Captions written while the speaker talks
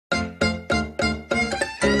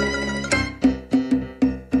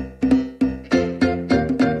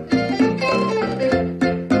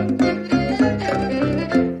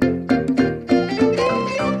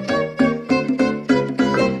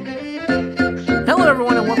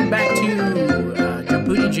everyone, and welcome back to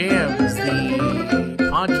Jumputi Jams, the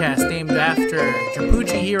podcast named after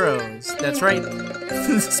Jumputi Heroes. That's right,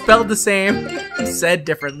 spelled the same, said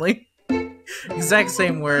differently. Exact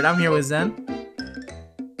same word. I'm here with Zen.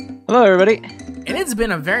 Hello, everybody. And it's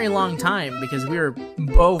been a very long time because we were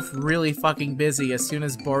both really fucking busy as soon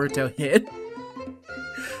as Boruto hit.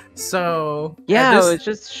 So yeah, it's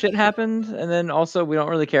just shit happened, and then also we don't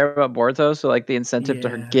really care about Boruto, so like the incentive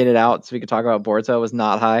to get it out so we could talk about Boruto was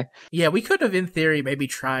not high. Yeah, we could have in theory maybe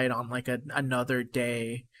tried on like another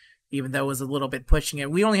day, even though it was a little bit pushing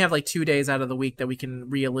it. We only have like 2 days out of the week that we can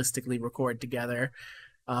realistically record together.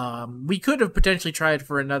 We could have potentially tried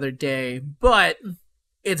for another day, but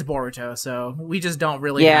it's Boruto, so we just don't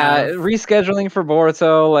really have... rescheduling for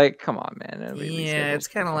Boruto, like, come on, man. It's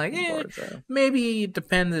kind of like, maybe it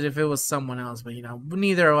depends if it was someone else, but, you know,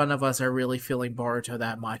 neither one of us are really feeling Boruto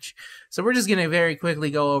that much. So we're just going to very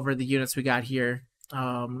quickly go over the units we got here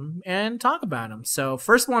and talk about them. So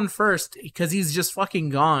first one first, because he's just fucking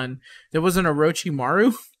gone. There was an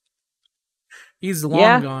Orochimaru. He's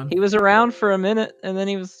long gone. He was around for a minute, and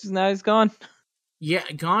then now he's gone. Yeah,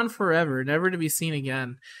 gone forever, never to be seen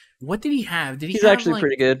again. What did he have? He's actually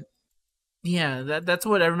pretty good. Yeah, that's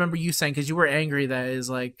what I remember you saying, because you were angry that is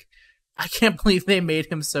like, I can't believe they made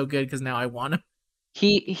him so good because now I want him.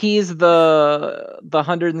 He's the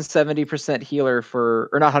 170% healer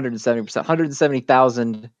for, or not 170%,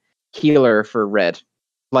 170,000 healer for red,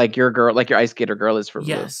 like your Ice Skater girl is for blue.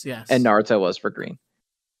 Yes, and Naruto was for green.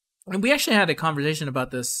 And we actually had a conversation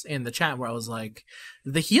about this in the chat where I was like,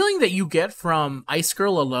 the healing that you get from Ice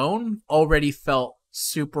Girl alone already felt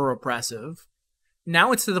super oppressive.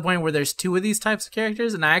 Now it's to the point where there's 2 of these types of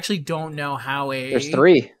characters, and I actually don't know how There's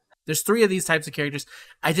 3. There's 3 of these types of characters.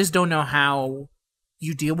 I just don't know how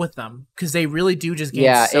you deal with them, because they really do just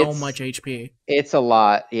gain so much HP. It's a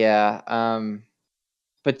lot, yeah.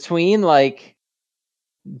 Between, like,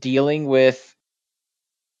 dealing with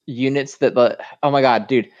units that... Oh my god,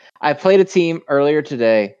 dude. I played a team earlier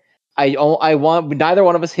today. I won. Neither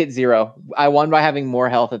one of us hit 0. I won by having more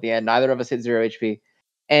health at the end. Neither of us hit 0 HP,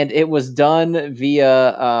 and it was done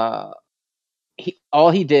via.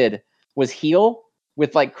 All he did was heal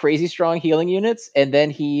with like crazy strong healing units, and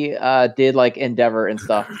then he did like Endeavor and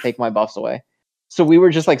stuff to take my buffs away. So we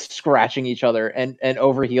were just like scratching each other and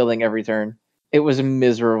over healing every turn. It was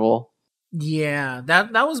miserable. Yeah,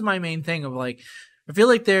 that was my main thing of like, I feel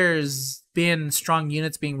like there's been strong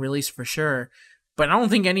units being released for sure, but I don't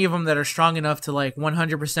think any of them that are strong enough to like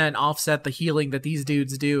 100% offset the healing that these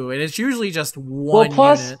dudes do, and it's usually just one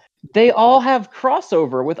unit. They all have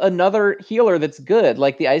crossover with another healer that's good.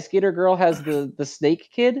 Like the Ice Skater girl has the Snake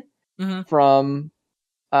Kid from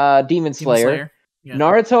Demon Slayer. Yeah.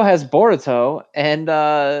 Naruto has Boruto, and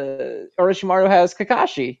Orochimaru has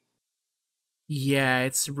Kakashi. Yeah,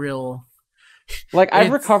 it's real. Like,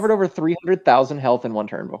 I've recovered over 300,000 health in one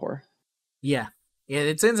turn before. Yeah,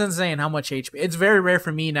 it's insane how much HP. It's very rare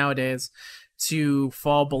for me nowadays to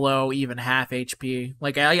fall below even half HP.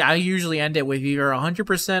 Like, I usually end it with either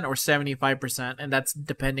 100% or 75%, and that's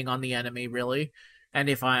depending on the enemy, really. And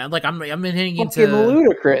if I'm hitting into...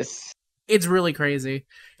 ludicrous. It's really crazy.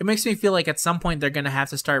 It makes me feel like at some point they're going to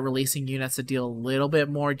have to start releasing units to deal a little bit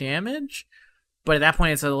more damage. But at that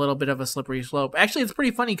point, it's a little bit of a slippery slope. Actually, it's pretty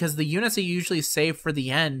funny because the units that you usually save for the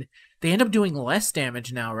end, they end up doing less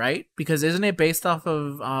damage now, right? Because isn't it based off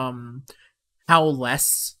of how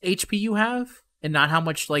less HP you have, and not how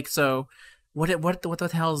much? Like, so what the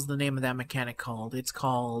hell is the name of that mechanic called? It's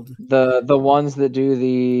called the ones that do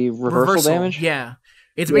the reversal damage. Yeah,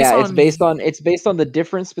 it's based on the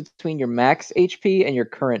difference between your max HP and your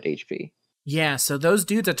current HP. Yeah, so those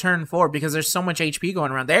dudes at turn 4, because there's so much HP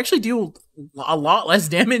going around, they actually do a lot less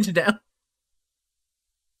damage now.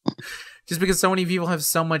 Just because so many people have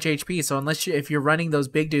so much HP, so if you're running those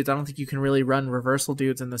big dudes, I don't think you can really run reversal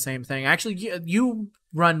dudes in the same thing. Actually, you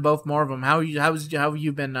run both more of them. How have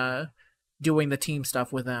you been doing the team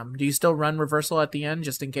stuff with them? Do you still run reversal at the end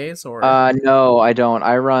just in case, or? No, I don't.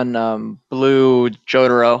 I run blue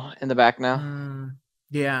Jotaro in the back now.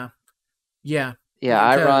 Yeah. Yeah,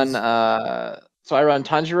 I run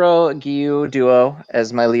Tanjiro, Gyu duo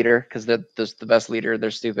as my leader because they're the best leader.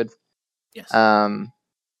 They're stupid. Yes.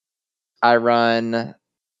 I run.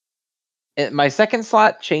 My second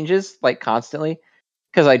slot changes like constantly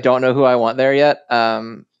because I don't know who I want there yet.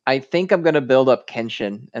 I think I'm gonna build up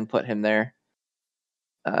Kenshin and put him there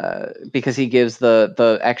because he gives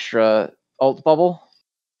the extra ult bubble.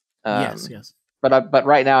 Yes. But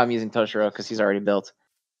right now I'm using Toshiro because he's already built.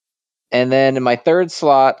 And then in my third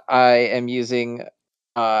slot, I am using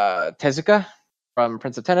Tezuka from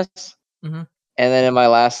Prince of Tennis. Mm-hmm. And then in my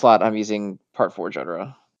last slot, I'm using Part 4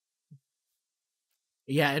 Jotaro.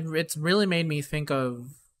 Yeah, it's really made me think of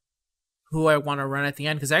who I want to run at the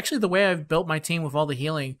end, because actually the way I've built my team with all the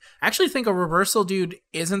healing, I actually think a reversal dude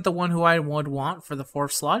isn't the one who I would want for the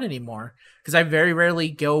 4th slot anymore, because I very rarely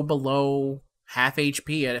go below half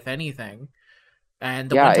HP if anything. And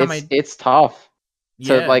the one time it's tough.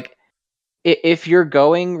 So yeah. like, if you're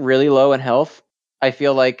going really low in health, I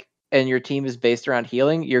feel like, and your team is based around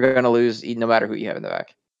healing, you're going to lose no matter who you have in the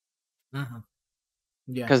back. Mm-hmm.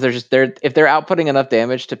 Yeah, because if they're outputting enough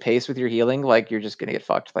damage to pace with your healing, like, you're just gonna get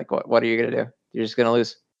fucked. Like, what are you gonna do? You're just gonna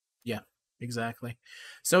lose. yeah, exactly.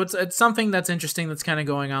 So it's something that's interesting that's kind of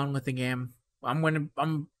going on with the game.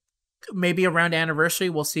 I'm maybe around anniversary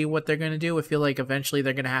we'll see what they're gonna do. I feel like eventually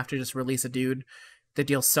they're gonna have to just release a dude that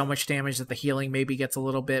deals so much damage that the healing maybe gets a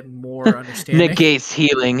little bit more understanding. Negates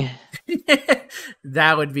healing.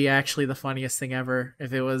 That would be actually the funniest thing ever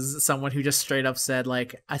if it was someone who just straight up said,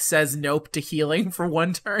 like, I says nope to healing for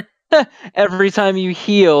 1 turn. Every time you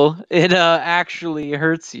heal, it actually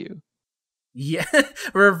hurts you. Yeah,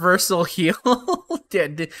 reversal heal.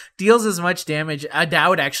 Deals as much damage. That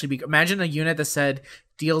would actually be. Imagine a unit that said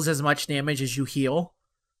deals as much damage as you heal.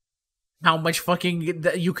 How much fucking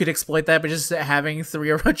you could exploit that by just having 3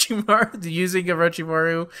 Orochimaru, using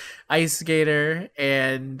Orochimaru, Ice Skater,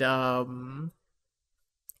 and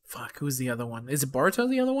fuck, who's the other one? Is it Boruto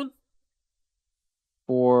the other one?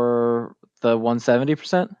 For the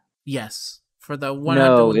 170%? Yes, for the 100.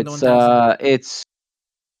 No, the 1000. It's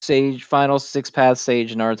Sage Final 6 Path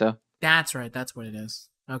Sage Naruto. That's right. That's what it is.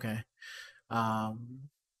 Okay.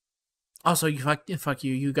 Also, you fuck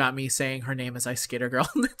you. You got me saying her name is Ice Skater Girl.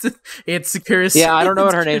 it's curious. Yeah, I don't know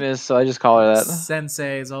what her name is, so I just call her that.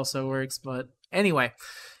 Sensei also works, but anyway,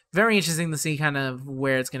 very interesting to see kind of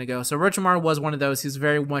where it's going to go. So Orochimaru was one of those who's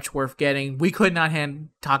very much worth getting. We could not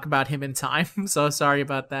talk about him in time, so sorry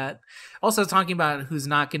about that. Also, talking about we're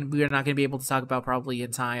not going to be able to talk about probably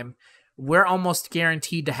in time. We're almost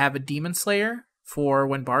guaranteed to have a Demon Slayer for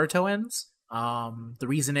when Boruto ends. The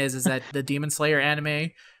reason is that the Demon Slayer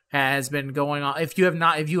anime has been going on. If you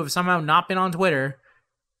have somehow not been on Twitter,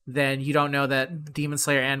 then you don't know that Demon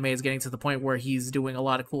Slayer anime is getting to the point where he's doing a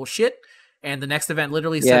lot of cool shit. And the next event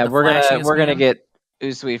literally said we're gonna get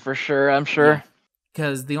Usui for sure. I'm sure,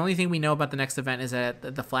 because the only thing we know about the next event is that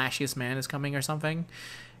the flashiest man is coming or something.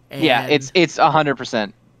 And yeah, it's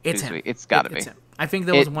 100%. It's Usui. him. It's gotta be. Him. I think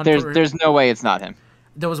there was one. There's no way it's not him.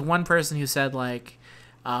 There was one person who said like,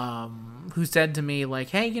 who said to me like,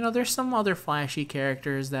 "Hey, there's some other flashy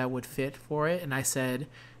characters that would fit for it," and I said,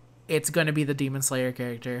 "It's gonna be the Demon Slayer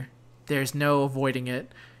character. There's no avoiding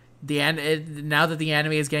it." Now that the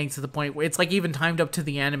anime is getting to the point where it's like even timed up to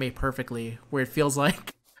the anime perfectly, where it feels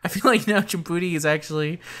like I feel like now Jumputi is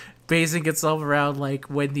actually basing itself around like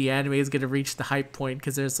when the anime is gonna reach the hype point,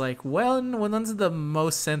 because there's like, when's the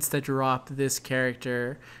most sense to drop this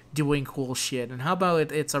character doing cool shit, and how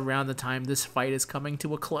about it's around the time this fight is coming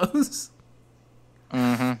to a close.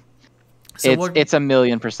 Mm-hmm. So it's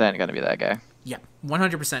 1,000,000% gonna be that guy. Yeah,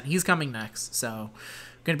 100%. He's coming next, so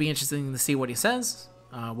gonna be interesting to see what he says.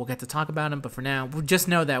 We'll get to talk about him, but for now, we'll just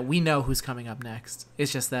know that we know who's coming up next.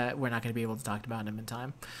 It's just that we're not going to be able to talk about him in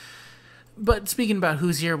time. But speaking about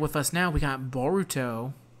who's here with us now, we got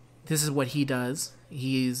Boruto. This is what he does.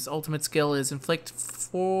 His ultimate skill is inflict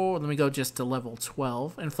let me go just to level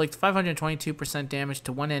 12. Inflict 522% damage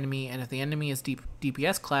to one enemy, and if the enemy is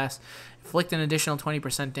DPS class, inflict an additional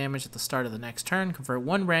 20% damage at the start of the next turn. Convert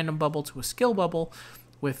one random bubble to a skill bubble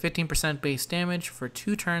with 15% base damage. For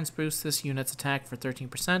 2 turns, boost this unit's attack for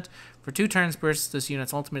 13%. For 2 turns, boost this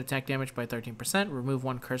unit's ultimate attack damage by 13%. Remove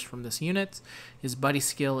 1 curse from this unit. His buddy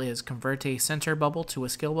skill is convert a center bubble to a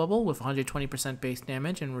skill bubble with 120% base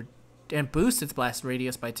damage and boost its blast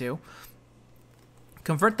radius by 2.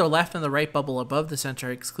 Convert the left and the right bubble above the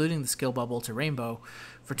center, excluding the skill bubble, to rainbow.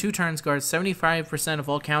 For 2 turns, guards 75% of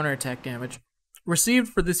all counterattack damage received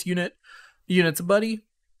for this unit's buddy.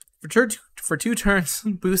 For 2 turns,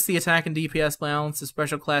 boost the attack and DPS balance of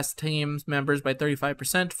special class teams members by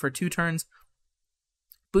 35%. For 2 turns,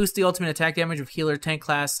 boost the ultimate attack damage of healer tank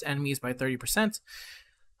class enemies by 30%.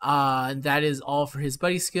 That is all for his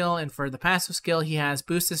buddy skill. And for the passive skill, he has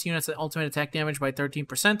boost this unit's ultimate attack damage by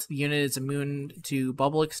 13%. The unit is immune to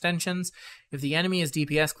bubble extensions. If the enemy is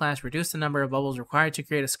DPS class, reduce the number of bubbles required to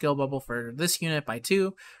create a skill bubble for this unit by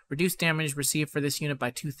 2. Reduce damage received for this unit by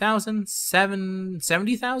 2,000.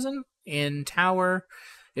 70,000 in tower.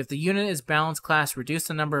 If the unit is balanced class, reduce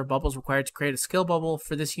the number of bubbles required to create a skill bubble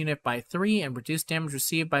for this unit by 3, and reduce damage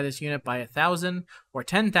received by this unit by 1,000 or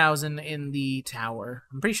 10,000 in the tower.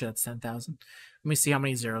 I'm pretty sure that's 10,000. Let me see how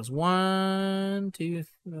many zeros. 1, 2,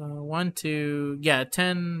 1, 2. Yeah,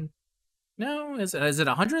 10. No, is it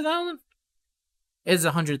 100,000? It's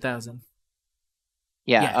 100,000.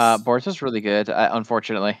 Yeah, Yes. Boruto's really good.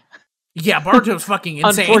 Unfortunately, Yeah, Boruto's fucking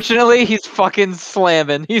insane. unfortunately, he's fucking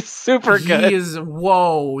slamming. He's super He good. is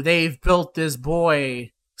whoa. They've built this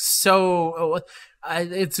boy so.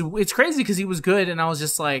 It's crazy because he was good, and I was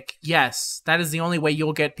just like, yes, that is the only way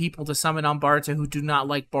you'll get people to summon on Boruto who do not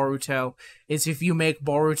like Boruto is if you make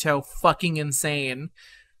Boruto fucking insane.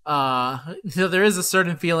 So there is a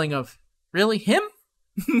certain feeling of really him,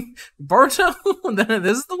 Boruto.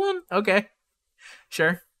 This is the one. Okay,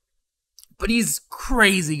 sure, but he's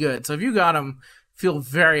crazy good. So if you got him, feel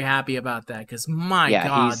very happy about that because my Yeah,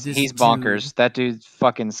 god, this he's dude bonkers. That dude's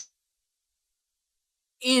fucking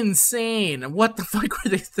insane. What the fuck were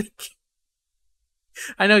they thinking?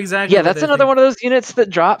 I know exactly. Yeah, what that's they're another thinking. one of those units that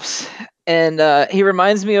drops, and he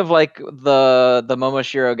reminds me of like the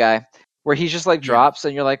Momoshiro guy, where he just like Yeah, drops,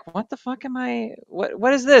 and you're like, "What the fuck am I?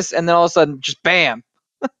 What is this?" And then all of a sudden, just bam!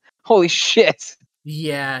 Holy shit!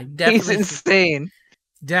 yeah, He's definitely, insane.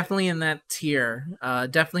 definitely in that tier.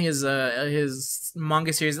 Definitely his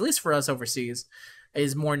manga series, at least for us overseas,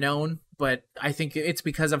 is more known. But I think it's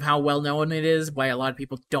because of how well known it is. Why a lot of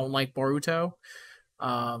people don't like Boruto.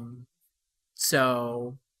 Um,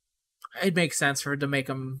 so it makes sense for to make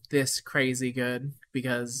him this crazy good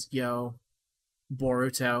because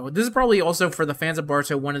Boruto. This is probably also for the fans of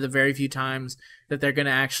Boruto one of the very few times that they're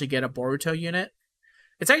gonna actually get a Boruto unit.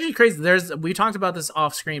 It's actually crazy. We talked about this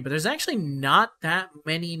off screen, but there's actually not that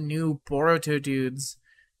many new Boruto dudes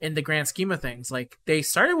in the grand scheme of things. Like they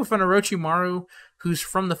started with an Orochimaru who's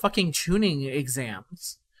from the fucking tuning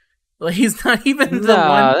exams. Like he's not even the No,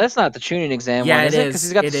 one. that's not the tuning exam Yeah, one, it is it? Because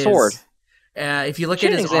he's is. got the It sword. is. If you The look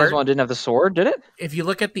at tuning his exams art, one didn't have the sword, did it? if you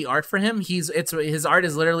look at the art for him, his art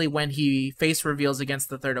is literally when he face reveals against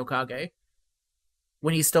the third Okage.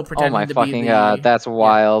 When he's still Oh my pretending to be fucking god, the that's yeah.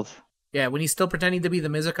 wild. Yeah, when he's still pretending to be the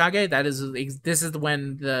Mizukage, this is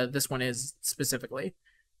when this one is specifically,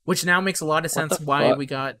 which now makes a lot of What the sense why fuck? we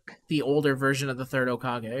got the older version of the third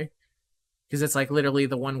Okage, because it's like literally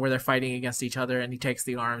the one where they're fighting against each other and he takes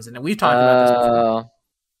the arms, and we've talked about this before.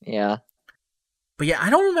 Yeah. But yeah, I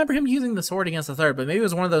don't remember him using the sword against the third, but maybe it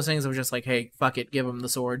was one of those things that was just like, hey, fuck it, give him the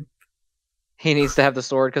sword. He needs to have the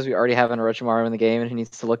sword because we already have an Orochimaru in the game, and he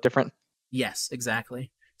needs to look different. Yes,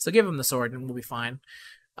 exactly. So give him the sword and we'll be fine.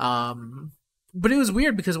 Um, but it was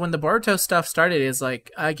weird because when the Boruto stuff started, it's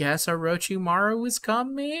like, I guess Orochimaru is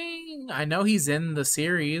coming. I know he's in the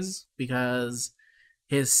series because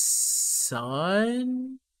his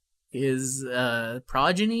son, his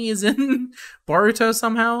progeny is in Boruto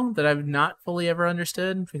somehow that I've not fully ever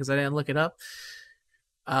understood because I didn't look it up.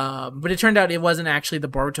 But it turned out it wasn't actually the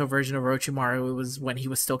Boruto version of Orochimaru. It was when he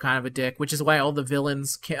was still kind of a dick, which is why all the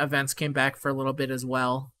villains events came back for a little bit as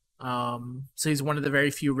well. So he's one of the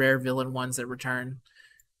very few rare villain ones that return.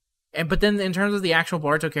 But then in terms of the actual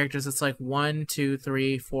Boruto characters, it's like 1, 2,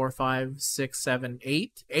 3, 4, 5, 6, 7,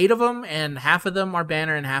 8. 8 of them, and half of them are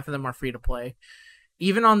banner and half of them are free to play.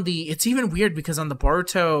 It's even weird because on the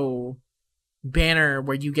Boruto banner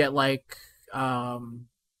where you get like Sasuke,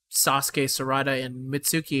 Sarada, and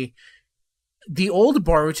Mitsuki, the old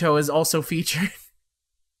Boruto is also featured.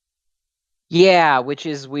 Yeah, which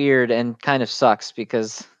is weird and kind of sucks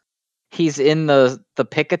because he's in the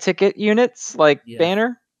pick a ticket units like Yeah.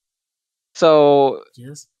 banner. So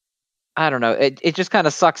Yes. I don't know. It just kind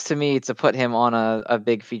of sucks to me to put him on a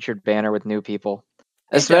big featured banner with new people.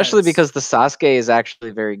 Especially because the Sasuke is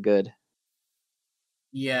actually very good.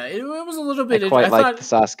 Yeah, it was a little I bit. quite I like thought the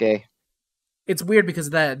Sasuke. it's weird because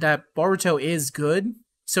that Boruto is good,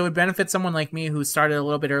 so it benefits someone like me who started a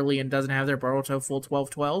little bit early and doesn't have their Boruto full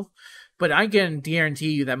 12-12. But I can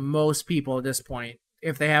guarantee you that most people at this point,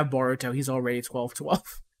 if they have Boruto, he's already 12-12.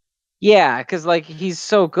 Yeah, because like he's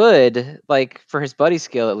so good, like for his buddy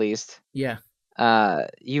skill at least. Yeah.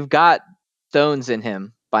 You've got stones in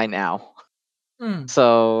him by now. Mm.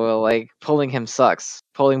 So like pulling him sucks.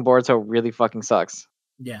 Pulling Boruto really fucking sucks.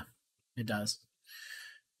 Yeah, it does.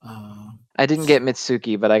 I didn't get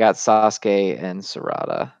Mitsuki, but I got Sasuke and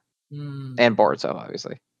Sarada. And Boruto,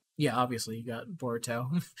 obviously. Yeah, obviously you got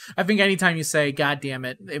Boruto. I think anytime you say "God damn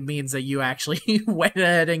it," it means that you actually went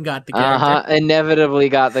ahead and got the character. Inevitably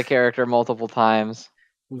got the character multiple times.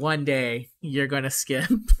 One day you're gonna skip.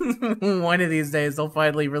 One of these days they'll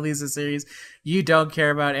finally release a series you don't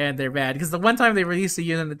care about and they're bad. Because the one time they released a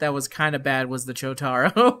unit that was kind of bad was the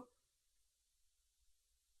Chotaro.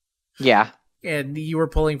 Yeah. And you were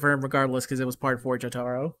pulling for him regardless because it was part 4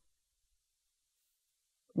 Chotaro.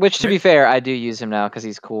 Which, to be fair, I do use him now because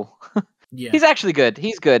he's cool. Yeah. He's actually good.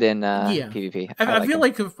 He's good in Yeah. PvP. I like feel him.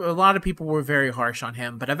 like a lot of people were very harsh on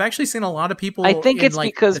him, but I've actually seen a lot of I people think in it's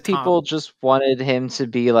like because the top. people just wanted him to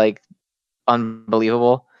be like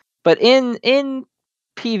unbelievable. But in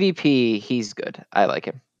PvP, he's good. I like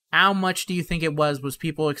him. How much do you think it was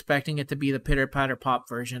people expecting it to be the Pitter Patter Pop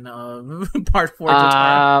version of Part 4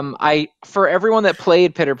 Jotaro? I for everyone that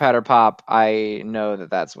played Pitter Patter Pop, I know that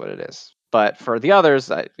that's what it is. But for the others,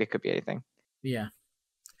 it could be anything. Yeah.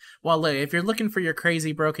 Well, look, if you're looking for your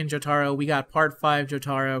crazy broken Jotaro, we got Part 5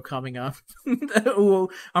 Jotaro coming up. Who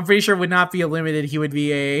I'm pretty sure would not be a limited. He would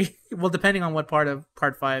be a well, depending on what part of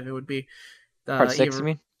Part 5 it would be. Part 6, you Either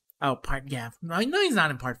mean? yeah. No, he's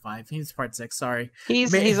not in Part 5. He's Part 6. Sorry.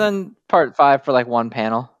 He's on Part 5 for like one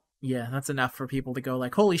panel. Yeah, that's enough for people to go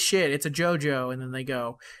like, "Holy shit, it's a JoJo," and then they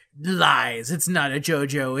go, "Lies! It's not a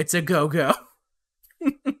JoJo. It's a Go-Go."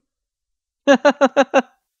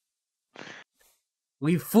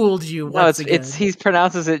 We fooled you once again. He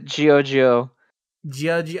pronounces it Gio.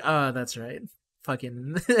 Judge. Oh, that's right.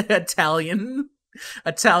 Fucking Italian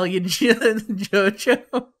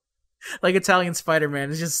JoJo. Like Italian Spider-Man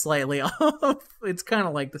is just slightly off. It's kind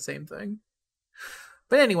of like the same thing.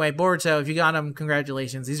 But anyway, Boruto, if you got him,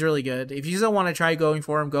 congratulations. He's really good. If you still want to try going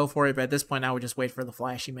for him, go for it. But at this point, I would just wait for the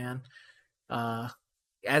flashy man.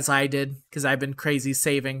 As I did, because I've been crazy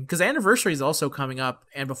saving. Because Anniversary is also coming up.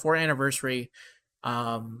 And before Anniversary,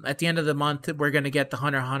 at the end of the month, we're going to get the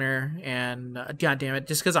Hunter x Hunter. And God damn it,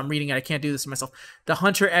 just because I'm reading it, I can't do this to myself. The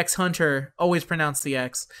Hunter x Hunter, always pronounce the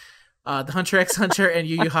X. The Hunter x Hunter and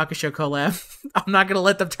Yu Yu Hakusho collab. I'm not going to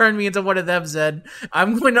let them turn me into one of them, Zed.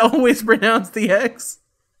 I'm going to always pronounce the X.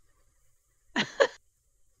 I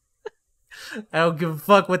don't give a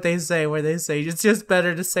fuck what they say, where they say it's just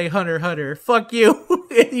better to say Hunter x Hunter. Fuck you.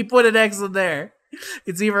 You put an X in there.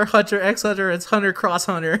 It's either Hunter x Hunter or it's Hunter cross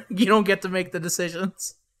Hunter. You don't get to make the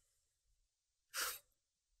decisions.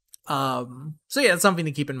 So yeah, it's something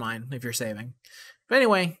to keep in mind if you're saving. But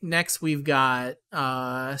anyway, next we've got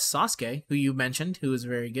Sasuke, who you mentioned, who is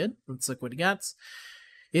very good. Let's look what he gets.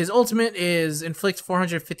 His ultimate is inflicts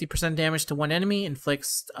 450% damage to one enemy,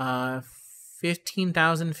 inflicts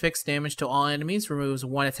 15,000 fixed damage to all enemies, removes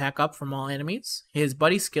one attack up from all enemies. His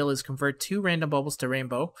buddy skill is convert 2 random bubbles to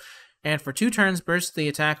rainbow, and for 2 turns bursts the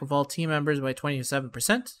attack of all team members by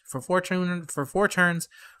 27%. For 4 turns,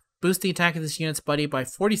 boost the attack of this unit's buddy by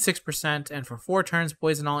 46%, and for 4 turns,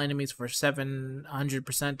 poison all enemies for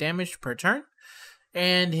 700% damage per turn.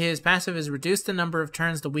 And his passive is reduce the number of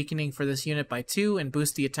turns the weakening for this unit by 2, and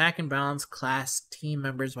boost the attack and balance class team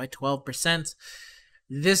members by 12%.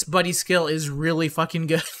 This buddy skill is really fucking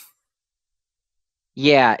good.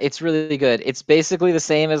 Yeah, it's really good. It's basically the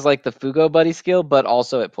same as like the Fugo buddy skill, but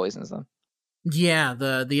also it poisons them. Yeah,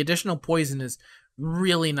 the additional poison is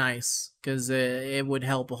really nice because it would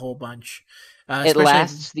help a whole bunch. It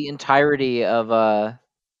lasts the entirety of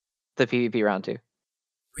the PvP round too.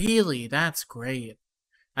 Really, that's great.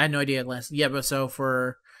 I had no idea it lasts. Yeah, but so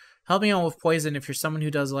for helping out with poison, if you're someone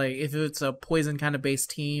who does like if it's a poison kind of based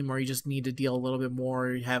team, or you just need to deal a little bit more,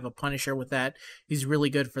 or you have a Punisher with that, he's really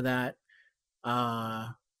good for that.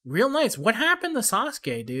 Real nice. What happened to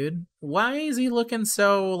Sasuke, dude? Why is he looking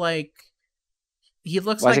so like? He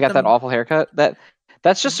looks. Why has he got that awful haircut?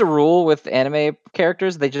 That's just a rule with anime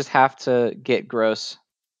characters. They just have to get gross.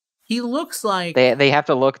 He looks like they have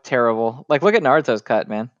to look terrible. Like look at Naruto's cut,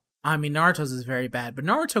 man. I mean, Naruto's is very bad, but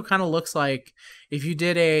Naruto kind of looks like if you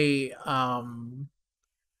did a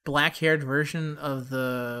black-haired version of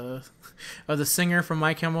the singer from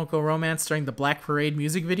My Chemical Romance during the Black Parade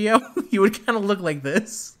music video. He would kind of look like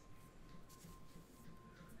this.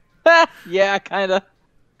 Yeah, kind of.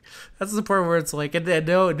 That's the part where it's like,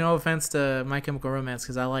 no offense to My Chemical Romance,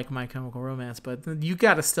 because I like My Chemical Romance, but you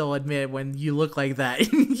gotta still admit when you look like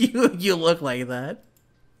that, you look like that.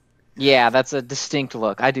 Yeah, that's a distinct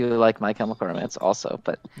look. I do like My Chemical Romance also,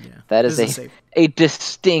 but yeah, that is a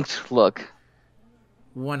distinct look.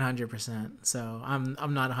 100%. So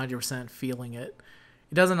I'm not 100% feeling it.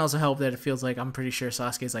 It doesn't also help that it feels like I'm pretty sure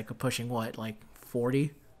Sasuke's like pushing what, like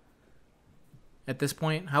 40 at this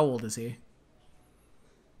point. How old is he?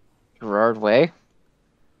 Gerard Way.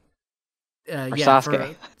 Yeah,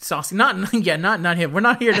 Sasuke. Sasuke. Not him. We're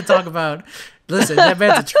not here to talk about. Listen, that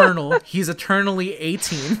man's eternal. He's eternally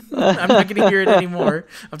 18. I'm not gonna hear it anymore.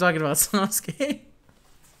 I'm talking about Sasuke.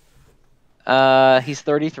 He's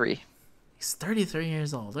 33. He's 33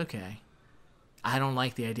 years old. Okay. I don't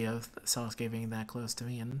like the idea of Sasuke being that close to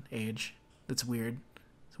me in age. It's weird.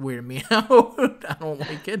 It's weird to me. I don't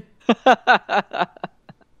like it.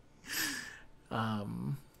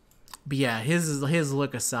 But yeah, his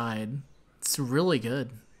look aside, it's really good.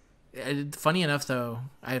 Funny enough, though,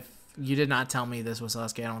 you did not tell me this was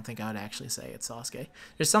Sasuke, I don't think I would actually say it's Sasuke.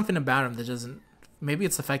 There's something about him that doesn't. Maybe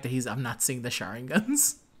it's the fact that I'm not seeing the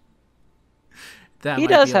Sharingans. That He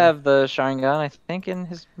might does be have the Sharingan, I think, in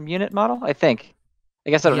his unit model. I think. I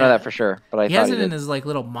guess I don't know Yeah. that for sure, but I He thought has he it in did. his like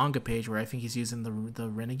little manga page where I think he's using the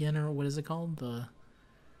Rinnegan, or what is it called? The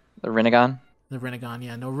Rinnegan. Rinnegan.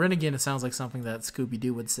 Yeah, no, Rinnegan. It sounds like something that Scooby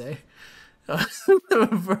Doo would say.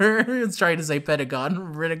 It's trying to say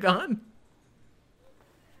Pentagon, Rinnegan.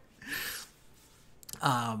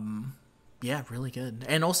 Yeah, really good,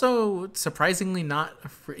 and also surprisingly not.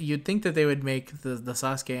 You'd think that they would make the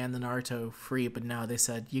Sasuke and the Naruto free, but no, they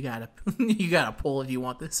said you gotta you gotta pull if you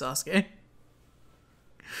want this Sasuke.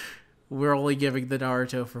 We're only giving the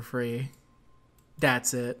Naruto for free.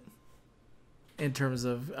 That's it. In terms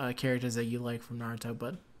of characters that you like from Naruto,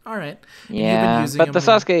 but all right. And you've been Yeah, using but the him.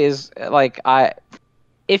 Sasuke is like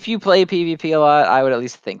if you play PvP a lot, I would at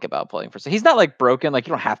least think about pulling for. So he's not like broken. Like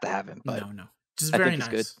you don't have to have him, but No, just I very think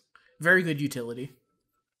he's nice, good. very good utility.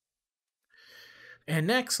 And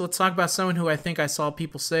next, let's talk about someone who I think I saw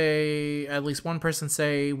people say, at least one person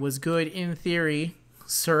say, was good in theory.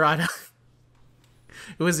 Sarada.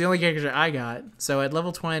 It was the only character I got. So at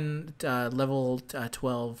level 12,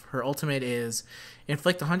 her ultimate is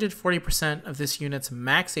inflict 140% of this unit's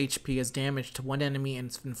max HP as damage to one enemy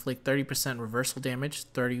and inflict 30% reversal damage,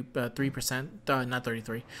 3%, not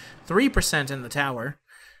 33, 3% in the tower.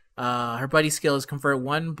 Her buddy skill is convert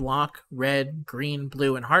one block, red, green,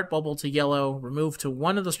 blue, and heart bubble to yellow. Remove to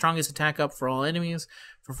one of the strongest attack up for all enemies.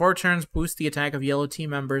 For 4 turns, boost the attack of yellow team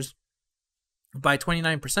members by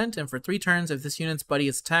 29%, and for 3 turns, if this unit's buddy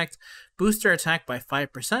is attacked, boost their attack by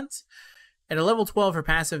 5%. At a level 12, her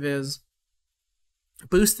passive is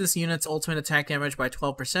boost this unit's ultimate attack damage by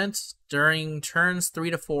 12% during turns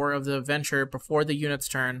 3 to 4 of the adventure before the unit's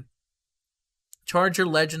turn. Charge your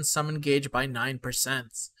legend summon gauge by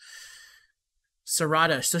 9%.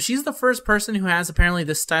 Sarada. So she's the first person who has apparently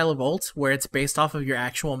this style of ult where it's based off of your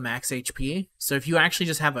actual max HP. So if you actually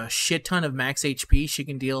just have a shit ton of max HP, she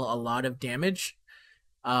can deal a lot of damage.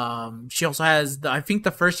 She also has, I think,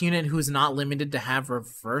 the first unit who's not limited to have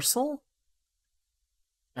reversal.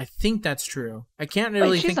 I think that's true. I can't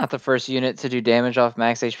really She's not the first unit to do damage off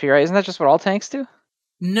max HP, right? Isn't that just what all tanks do?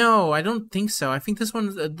 No, I don't think so. I think this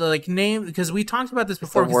one's the like name, because we talked about this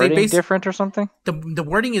before. The wording different or something? The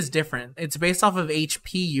wording is different. It's based off of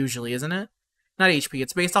HP usually, isn't it? Not HP.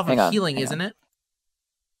 It's based off of healing, isn't it?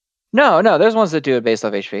 No. There's ones that do it based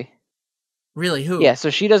off HP. Really? Who? Yeah.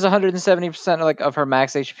 So she does 170% of her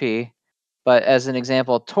max HP, but as an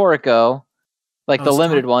example, Toriko, the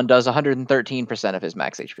limited one, does 113% of his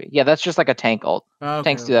max HP. Yeah, that's just like a tank ult. Okay.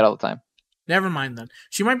 Tanks do that all the time. Never mind then.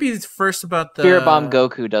 She might be first about the... Spirit Bomb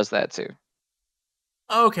Goku does that too.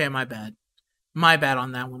 Okay, my bad. My bad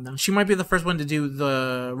on that one then. She might be the first one to do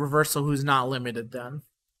the reversal who's not limited then.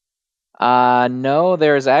 No,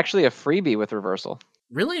 there's actually a freebie with reversal.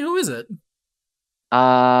 Really? Who is it?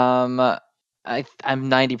 I'm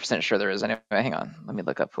 90% sure there is. Anyway, hang on. Let me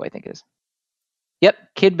look up who I think it is. Yep,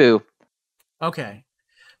 Kid Buu. Okay.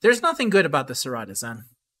 There's nothing good about the Sarada, Zen.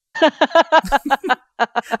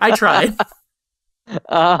 I tried.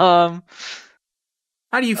 How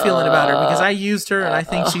do you feeling about her? Because I used her and I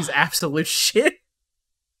think she's absolute shit.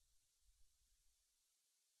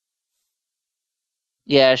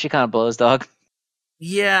 Yeah, she kind of blows, dog.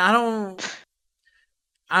 Yeah, I don't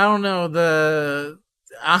know.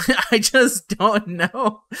 I just don't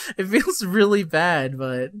know. It feels really bad,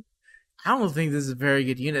 but I don't think this is a very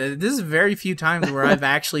good unit. This is very few times where I've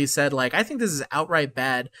actually said, like, I think this is outright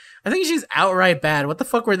bad. I think she's outright bad. What the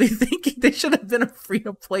fuck were they thinking? They should have been a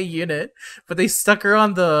free-to-play unit, but they stuck her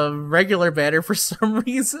on the regular banner for some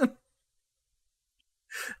reason.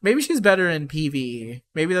 Maybe she's better in PvE.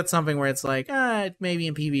 Maybe that's something where it's like, maybe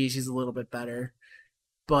in PvE she's a little bit better.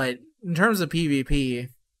 But in terms of PvP,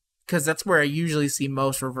 because that's where I usually see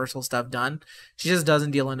most reversal stuff done, she just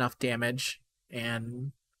doesn't deal enough damage.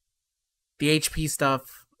 And the HP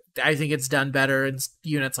stuff, I think it's done better in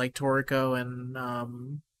units like Toriko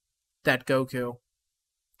and that Goku.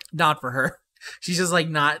 Not for her. She's just like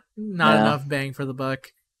not enough bang for the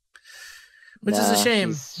buck, which is a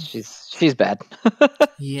shame. She's bad.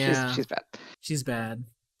 Yeah, she's bad. She's bad.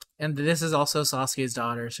 And this is also Sasuke's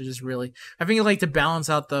daughter, so just really, I think like to balance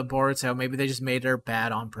out the Boruto, maybe they just made her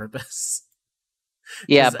bad on purpose.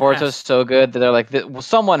 Yeah, Boruto's so good that they're like,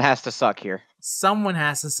 someone has to suck here. Someone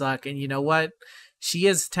has to suck, and you know what? She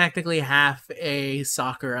is technically half a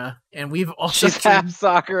Sakura, and we've also she's half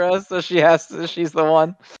Sakura, so she's the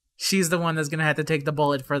one. She's the one that's gonna have to take the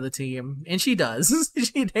bullet for the team, and she does.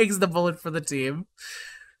 She takes the bullet for the team.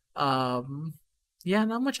 Yeah,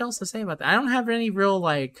 not much else to say about that. I don't have any real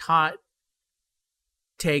like hot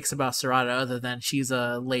takes about Sarada other than she's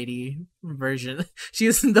a lady version.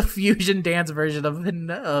 She's the fusion dance version of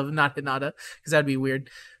not Hinata, because that'd be weird.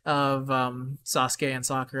 Of Sasuke and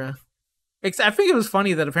Sakura. I think it was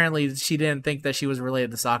funny that apparently she didn't think that she was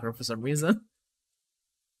related to Sakura for some reason.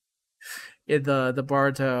 In the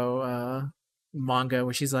Boruto manga,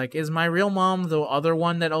 where she's like, "Is my real mom the other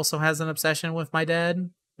one that also has an obsession with my dad?"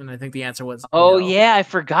 And I think the answer was Oh no. yeah, I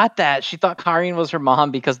forgot that. She thought Karin was her mom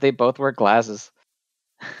because they both wear glasses.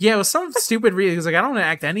 Yeah, it was some stupid reason. He's like, "I don't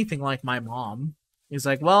act anything like my mom." He's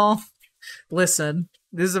like, "Well, listen,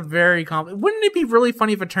 this is a very wouldn't it be really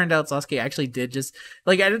funny if it turned out Sasuke actually did just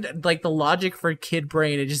like I did like the logic for kid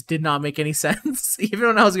brain, it just did not make any sense. Even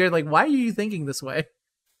when I was good, like, why are you thinking this way?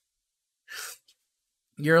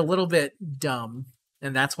 You're a little bit dumb,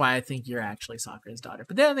 and that's why I think you're actually Sakura's daughter.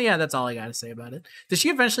 But then yeah, that's all I gotta say about it. Does she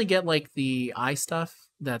eventually get like the eye stuff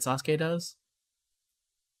that Sasuke does?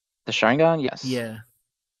 The Sharingan, yes. Yeah.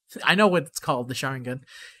 I know what it's called, the Sharingan.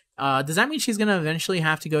 Does that mean she's gonna eventually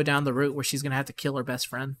have to go down the route where she's gonna have to kill her best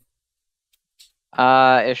friend?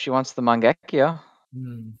 If she wants the Mangekyo.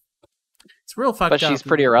 It's real fucked up. But she's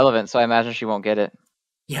pretty irrelevant, so I imagine she won't get it.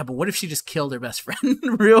 Yeah, but what if she just killed her best friend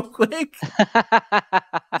real quick?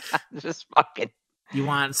 Just fucking. You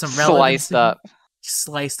want some relevancy?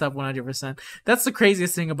 Sliced up 100%. That's the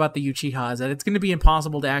craziest thing about the Uchihas, that it's going to be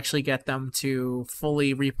impossible to actually get them to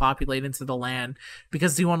fully repopulate into the land,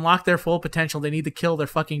 because to unlock their full potential, they need to kill their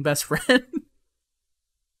fucking best friend.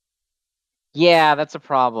 Yeah, that's a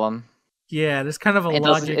problem. Yeah, there's kind of a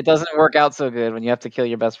logic. It doesn't work out so good when you have to kill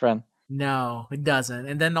your best friend. No, it doesn't.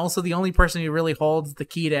 And then also the only person who really holds the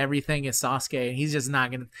key to everything is Sasuke. And he's just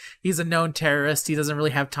not going to... He's a known terrorist. He doesn't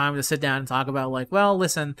really have time to sit down and talk about, like, well,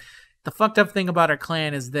 listen, the fucked up thing about our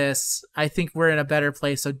clan is this. I think we're in a better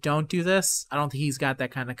place, so don't do this. I don't think he's got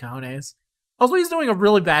that kind of cojones. Also, he's doing a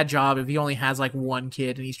really bad job if he only has, like, one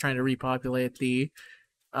kid and he's trying to repopulate the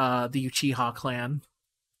Uchiha clan.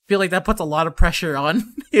 I feel like that puts a lot of pressure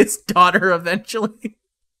on his daughter eventually.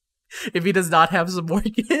 If he does not have some more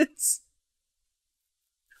kids.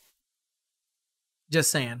 Just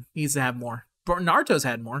saying. He needs to have more. Naruto's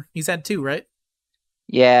had more. He's had 2, right?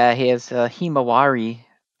 Yeah, he has Himawari,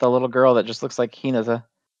 the little girl that just looks like Hinata.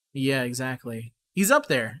 Yeah, exactly. He's up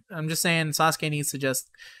there. I'm just saying Sasuke needs to just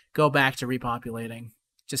go back to repopulating.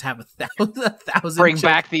 Just have 1,000 Bring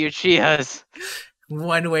back the Uchihas.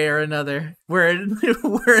 One way or another. We're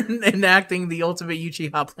enacting the ultimate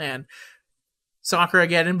Uchiha plan. Sakura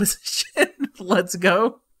get in position. Let's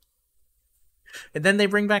go. And then they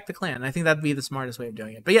bring back the clan. I think that'd be the smartest way of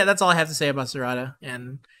doing it. But yeah, that's all I have to say about Sarada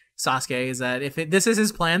and Sasuke, is that if this is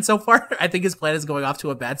his plan so far, I think his plan is going off to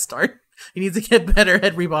a bad start. He needs to get better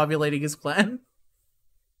at repopulating his clan.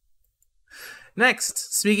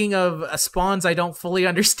 Next, speaking of spawns I don't fully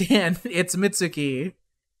understand, it's Mitsuki.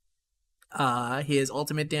 His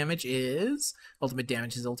ultimate damage, his ultimate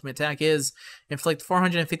attack is inflict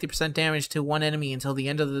 450% damage to one enemy until the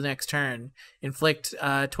end of the next turn. Inflict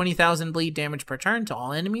 20,000 bleed damage per turn to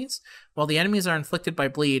all enemies. While the enemies are inflicted by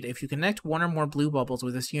bleed, if you connect one or more blue bubbles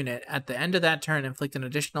with this unit, at the end of that turn, inflict an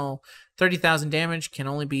additional 30,000 damage, can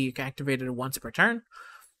only be activated once per turn.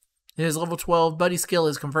 His level 12 buddy skill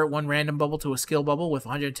is convert one random bubble to a skill bubble with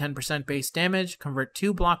 110% base damage, convert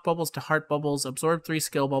 2 block bubbles to heart bubbles, absorb 3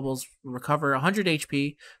 skill bubbles, recover 100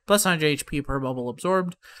 HP, plus 100 HP per bubble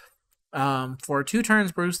absorbed. For 2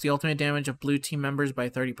 turns, boost the ultimate damage of blue team members by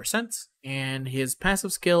 30%, and his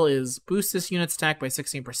passive skill is boost this unit's attack by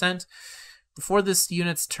 16%. Before this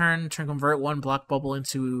unit's turn, to convert 1 block bubble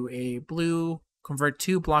into a blue, convert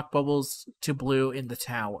 2 block bubbles to blue in the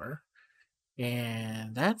tower.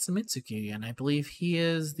 And that's Mitsuki, and I believe he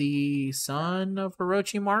is the son of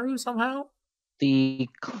Orochimaru somehow? The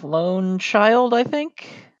clone child, I think?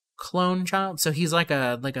 Clone child? So he's like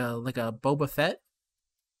a Boba Fett?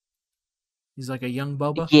 He's like a young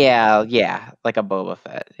Boba? Yeah, like a Boba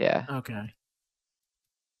Fett, yeah. Okay.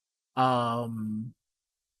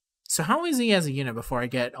 So how is he as a unit before I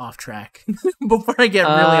get off track? Before I get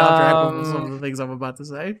really off track with some of the things I'm about to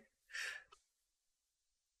say?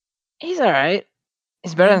 He's alright.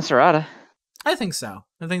 He's better than Sarada. I think so.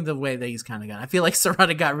 I think the way that he's kind of gone. I feel like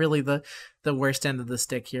Sarada got really the worst end of the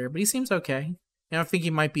stick here, but he seems okay. You know, I think he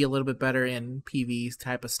might be a little bit better in PV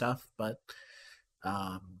type of stuff, but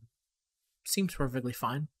seems perfectly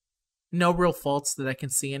fine. No real faults that I can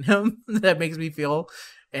see in him that makes me feel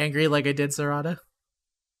angry like I did Sarada.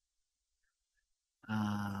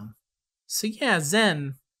 So yeah,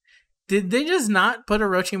 Zen. Did they just not put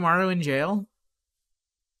Orochimaru in jail?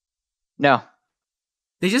 No.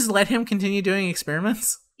 They just let him continue doing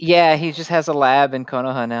experiments? Yeah, he just has a lab in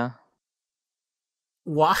Konoha now.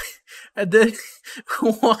 Why?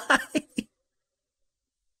 Why?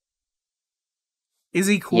 Is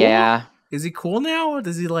he cool? Yeah, Is he cool now? Or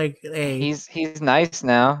does he like, hey, he's nice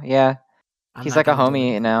now. Yeah, I'm he's not like a gonna do it.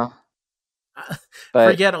 homie now.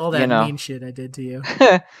 But Forget all you that know. mean shit I did to you.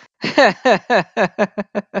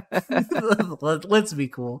 Let's be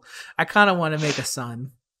cool. I kind of want to make a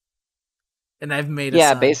son, and I've made a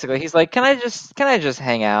Yeah, son. basically, he's like, can I just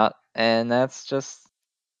hang out? And that's just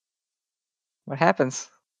what happens.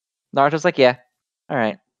 Naruto's like, yeah, all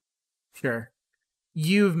right. Sure.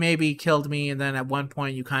 You've maybe killed me, and then at one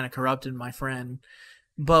point you kind of corrupted my friend.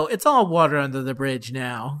 But it's all water under the bridge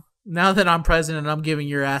now. Now that I'm president, I'm giving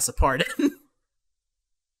your ass a pardon.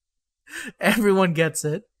 Everyone gets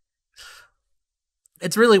it.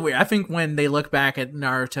 It's really weird. I think when they look back at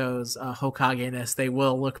Naruto's Hokage-ness, they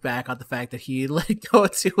will look back on the fact that he let go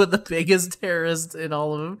of two of the biggest terrorists in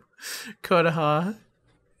all of Konoha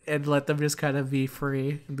and let them just kind of be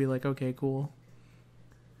free and be like, okay, cool.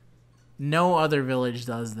 No other village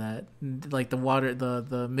does that. Like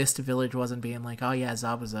the Mist Village wasn't being like, oh yeah,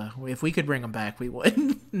 Zabuza. If we could bring him back, we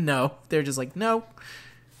would. No, they're just like, no,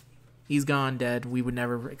 he's gone, dead. We would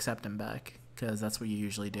never accept him back because that's what you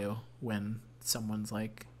usually do when someone's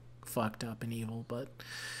like fucked up and evil. But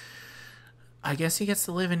I guess he gets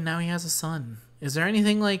to live, and now he has a son. Is there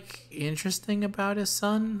anything like interesting about his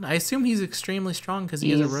son? I assume he's extremely strong because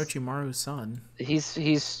he is Orochimaru's son.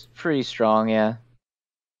 He's pretty strong, yeah.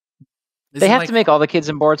 Is They it have like to make all the kids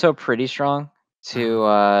in Boruto pretty strong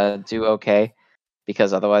to do okay,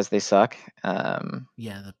 because otherwise they suck. Yeah,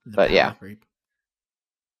 the But power yeah, creep.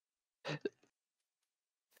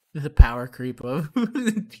 The power creep of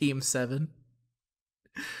Team 7.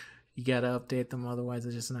 You gotta update them, otherwise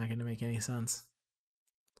it's just not gonna make any sense.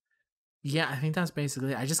 Yeah, I think that's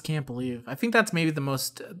basically it. I just can't believe. I think that's maybe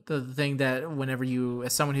the thing that whenever you,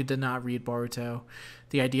 as someone who did not read Boruto,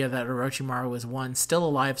 the idea that Orochimaru is one, still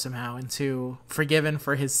alive somehow, and two, forgiven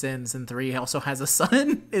for his sins, and three, also has a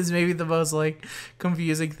son is maybe the most like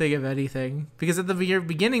confusing thing of anything. Because at the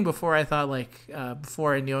beginning, before I thought like,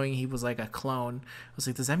 before knowing he was like a clone, I was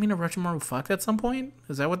like, does that mean Orochimaru fucked at some point?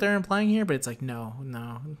 Is that what they're implying here? But it's like, no.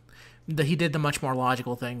 He did the much more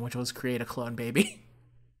logical thing, which was create a clone baby.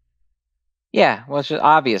 yeah. Well, it's just,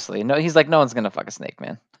 obviously, no. He's like, no one's gonna fuck a snake,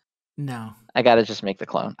 man. No. I gotta just make the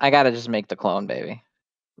clone. I gotta just make the clone, baby.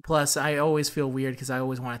 Plus, I always feel weird because I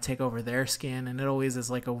always want to take over their skin, and it always is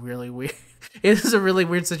like a really weird. It is a really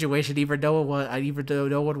weird situation. Either no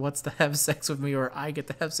one wants to have sex with me, or I get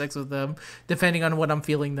to have sex with them, depending on what I'm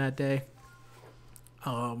feeling that day.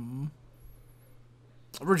 Orochimaru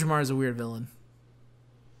is a weird villain,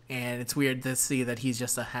 and it's weird to see that he's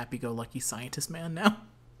just a happy-go-lucky scientist man now.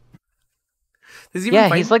 Does he even Yeah,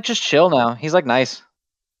 fight? he's like just chill now. He's like nice.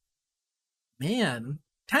 Man,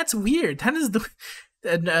 that's weird. That is the.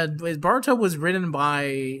 Boruto was written by.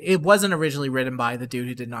 It wasn't originally written by the dude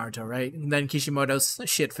who did Naruto, right? And then Kishimoto's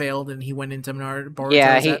shit failed, and he went into Boruto.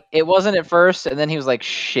 Yeah, it wasn't at first, and then he was like,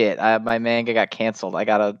 "Shit, my manga got canceled. I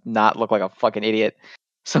gotta not look like a fucking idiot,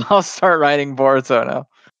 so I'll start writing Boruto now."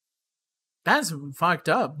 That's fucked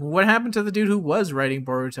up. What happened to the dude who was writing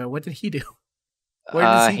Boruto? What did he do? Where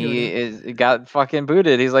does he go? He got fucking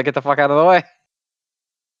booted. He's like, "Get the fuck out of the way."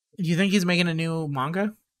 You think he's making a new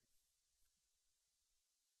manga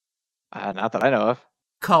Not that I know of.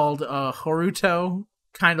 called Horuto,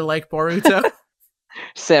 kind of like Boruto?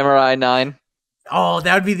 Samurai 9. Oh,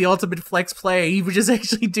 that would be the ultimate flex play. He would just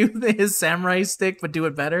actually do his samurai stick, but do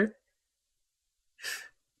it better.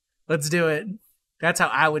 Let's do it. That's how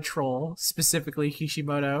I would troll, specifically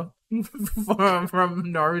Kishimoto from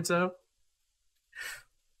Naruto.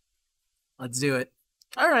 Let's do it.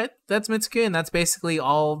 All right, that's Mitsuki, and that's basically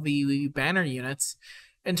all the banner units.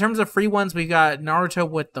 In terms of free ones, we got Naruto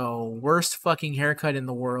with the worst fucking haircut in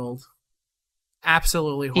the world.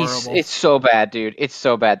 Absolutely horrible. It's so bad, dude. It's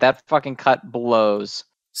so bad. That fucking cut blows.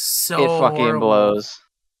 So it fucking horrible. blows.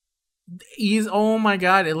 He's, oh my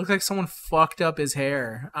god, it looks like someone fucked up his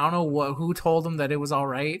hair. I don't know who told him that it was all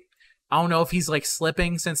right. I don't know if he's like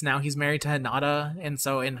slipping since now he's married to Hinata, and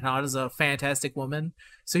Hinata's a fantastic woman.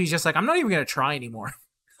 So he's just like, I'm not even gonna try anymore.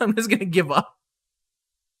 I'm just gonna give up.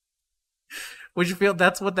 Would you feel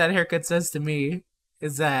that's what that haircut says to me?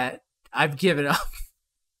 Is that I've given up.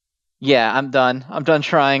 Yeah, I'm done. I'm done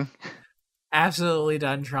trying. Absolutely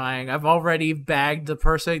done trying. I've already bagged the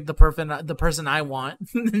person I want.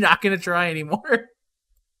 Not gonna try anymore.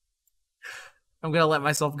 I'm gonna let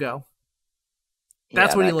myself go.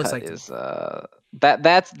 That's what he looks like. Is,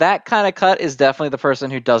 that kind of cut is definitely the person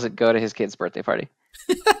who doesn't go to his kid's birthday party.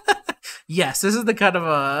 Yes, this is the cut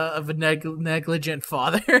of a negligent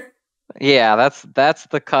father. Yeah, that's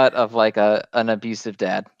the cut of like an abusive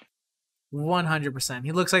dad. 100%.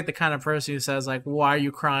 He looks like the kind of person who says like, "Why are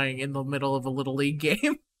you crying in the middle of a little league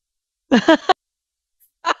game?"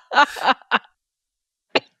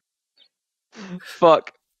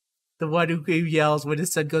 Fuck. The one who yells when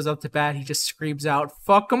his son goes up to bat, he just screams out,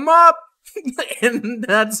 "Fuck him up!" And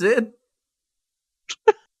that's it.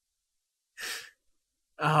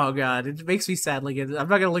 Oh god, it makes me sad. Like, I'm not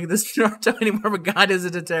gonna look at this Naruto anymore. But God, is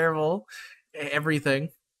it a terrible everything?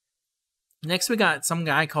 Next, we got some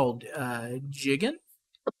guy called Jagan.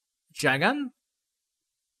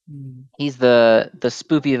 He's the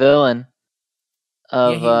spoopy villain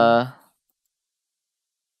Yeah,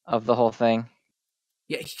 of the whole thing.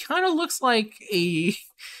 yeah, he kind of looks like a.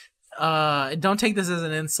 Don't take this as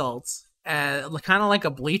an insult. Kind of like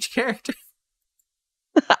a Bleach character.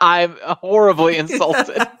 I'm horribly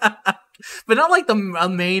insulted. But not like a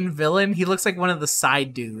main villain. He looks like one of the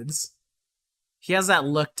side dudes. He has that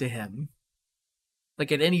look to him.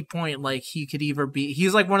 Like at any point, like he could either be.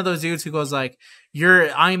 He's like one of those dudes who goes like,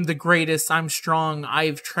 I'm the greatest. I'm strong.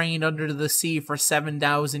 I've trained under the sea for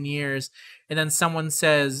 7,000 years." And then someone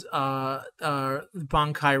says,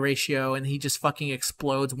 Bankai ratio, and he just fucking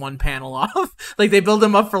explodes one panel off. Like they build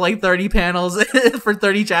him up for like 30 panels for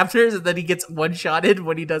 30 chapters, and then he gets one shotted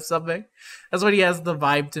when he does something. That's what he has the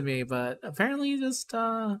vibe to me. But apparently, just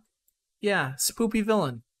yeah, spoopy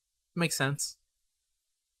villain. Makes sense.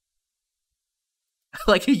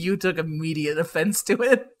 Like you took immediate offense to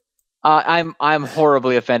it. I'm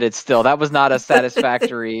horribly offended still. That was not a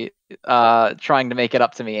satisfactory trying to make it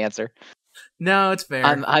up to me answer. No, it's fair.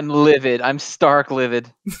 I'm livid. I'm stark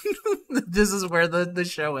livid. This is where the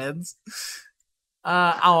show ends.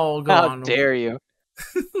 I'll go on. How dare you?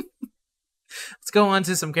 Let's go on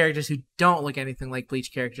to some characters who don't look anything like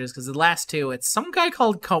Bleach characters, because the last two, it's some guy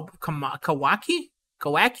called Kawaki?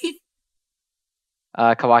 Kawaki?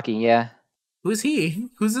 Kawaki, yeah. Who's he?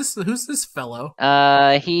 Who's this fellow?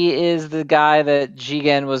 He is the guy that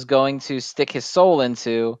Jigen was going to stick his soul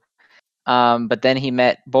into. But then he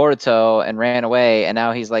met Boruto and ran away, and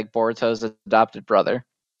now he's like Boruto's adopted brother.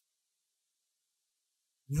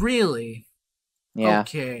 Really? Yeah.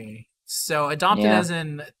 Okay. So adopted as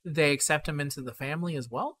in they accept him into the family as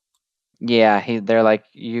well? Yeah, they're like,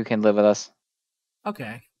 you can live with us.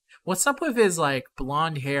 Okay. What's up with his like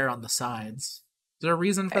blonde hair on the sides? Is there a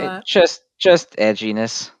reason for that? Just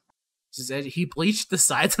edginess. He bleached the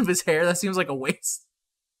sides of his hair? That seems like a waste.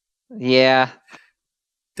 Yeah.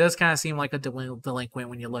 Does kind of seem like a delinquent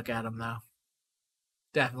when you look at him, though.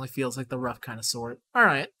 Definitely feels like the rough kind of sort. All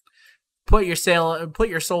right. Put your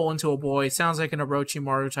soul into a boy. Sounds like an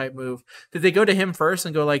Orochimaru type move. Did they go to him first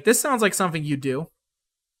and go like, "This sounds like something you do"?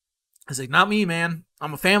 I was like, "Not me, man.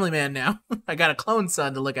 I'm a family man now. I got a clone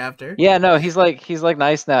son to look after." Yeah, no, he's like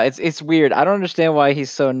nice now. It's weird. I don't understand why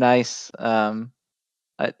he's so nice. I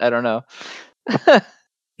don't know.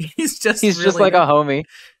 he's just like a homie.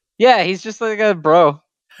 Yeah, he's just like a bro.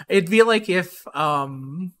 It'd be like if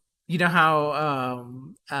you know how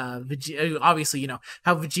Vegeta, obviously you know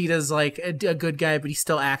how Vegeta's like a good guy, but he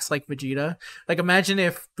still acts like Vegeta. Like imagine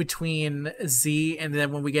if between Z and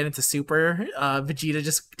then when we get into Super, Vegeta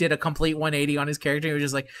just did a complete 180 on his character. He was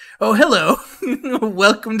just like, "Oh, hello,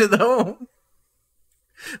 welcome to the home.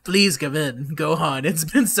 Please come in, Gohan. It's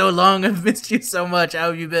been so long. I've missed you so much. How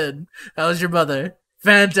have you been? How's your mother?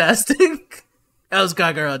 Fantastic. How's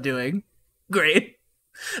Kakarot doing? Great."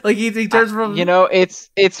 Like he turns from, you know,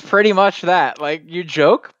 it's pretty much that. Like you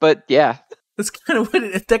joke, but yeah, that's kind of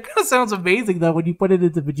what that kind of sounds amazing though when you put it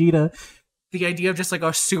into Vegeta. The idea of just like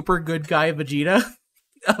a super good guy Vegeta,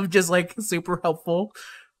 of just like super helpful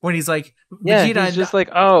when he's like, Vegeta, yeah, he's just like,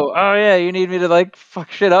 oh yeah, you need me to like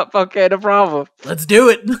fuck shit up? Okay, no problem. Let's do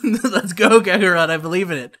it. Let's go, Kakarot. I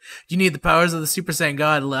believe in it. You need the powers of the Super Saiyan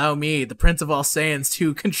God. Allow me, the Prince of all Saiyans,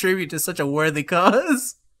 to contribute to such a worthy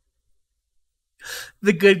cause.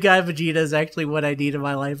 The good guy Vegeta is actually what I need in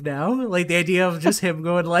my life now. Like the idea of just him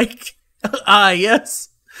going like, yes,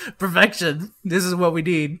 perfection. This is what we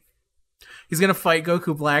need. He's gonna fight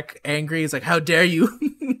Goku Black angry. He's like, "How dare you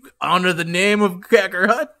honor the name of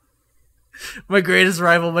Kakarot? My greatest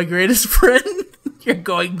rival, my greatest friend. You're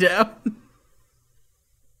going down."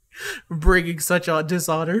 Bringing such a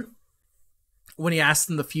dishonor. When he asks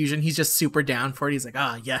him the fusion, he's just super down for it. He's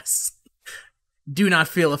like, yes. Do not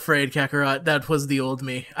feel afraid, Kakarot. That was the old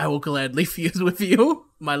me. I will gladly fuse with you,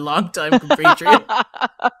 my longtime compatriot.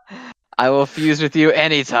 I will fuse with you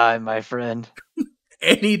anytime, my friend.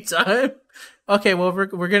 Anytime? Okay, well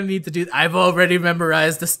we're gonna need to do. I've already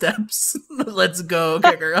memorized the steps. Let's go,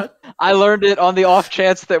 Kakarot. I learned it on the off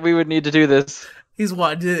chance that we would need to do this. He's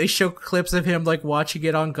what? Did they show clips of him like watching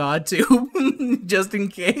it on GodTube, just in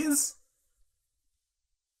case?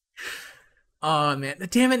 Oh man,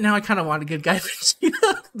 damn it! Now I kind of want a good guy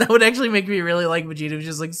Vegeta. That would actually make me really like Vegeta, who's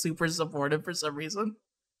just like super supportive for some reason.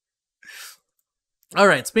 All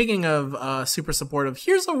right, speaking of super supportive,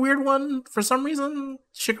 here's a weird one for some reason.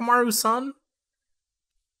 Shikamaru's son,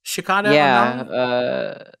 Shikada Yeah,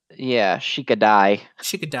 unknown. yeah, she could die.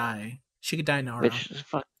 Shikadai, Shikadai Nara. Which,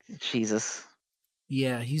 fuck, Jesus.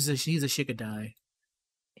 Yeah, he's a Shikadai.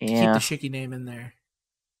 Keep the Yeah. Shiki name in there.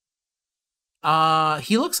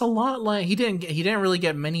 He looks a lot like he didn't really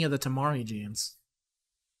get many of the Tamari genes.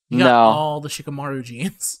 He got No. all the Shikamaru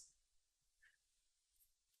genes.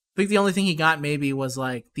 I think the only thing he got maybe was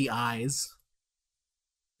like the eyes,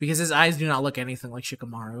 because his eyes do not look anything like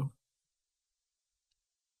Shikamaru.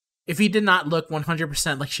 If he did not look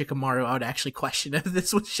 100% like Shikamaru, I would actually question if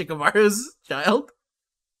this was Shikamaru's child.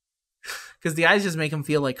 Because the eyes just make him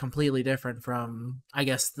feel like completely different from, I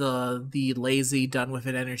guess, the lazy, done with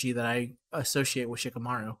it energy that I associate with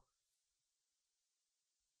Shikamaru.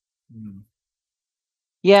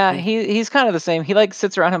 Yeah, he's kind of the same. He like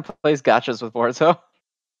sits around and plays gachas with Boruto.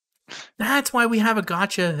 That's why we have a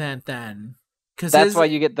gacha event then. That's why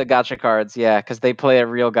you get the gacha cards, yeah, because they play a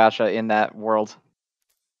real gacha in that world.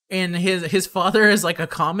 And his father is like a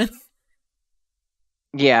common.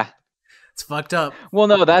 Yeah, it's fucked up. Well,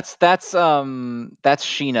 no, that's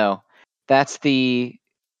Shino. That's the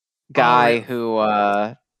guy who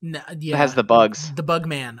has the bugs. The bug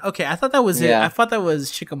man. Okay, I thought that was it. I thought that was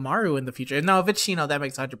Shikamaru in the future. No, if it's Shino, that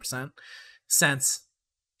makes 100% sense.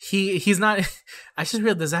 He's not. I just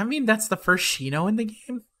realized. Does that mean that's the first Shino in the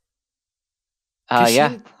game?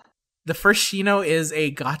 Yeah. The first Shino is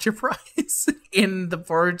a gacha prize in the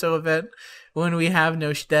Boruto event when we have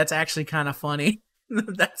no. That's actually kind of funny.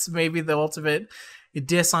 That's maybe the ultimate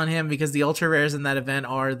diss on him, because the ultra rares in that event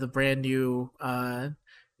are the brand new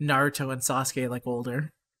Naruto and Sasuke, like older.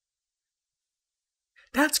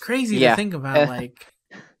 That's crazy to think about.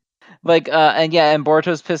 And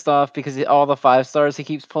Boruto's pissed off because all the 5 stars he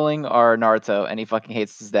keeps pulling are Naruto, and he fucking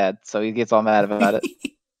hates his dad, so he gets all mad about it.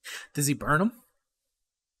 Does he burn them?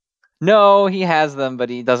 No, he has them, but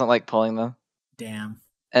he doesn't like pulling them. Damn.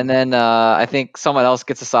 And then I think someone else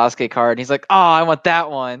gets a Sasuke card, and he's like, "Oh, I want that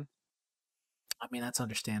one." I mean, that's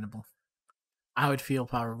understandable. I would feel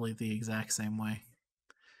probably the exact same way.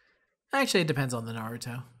 Actually, it depends on the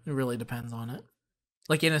Naruto. It really depends on it.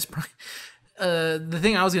 Like in his the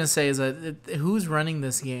thing I was gonna say is that who's running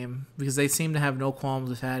this game, because they seem to have no qualms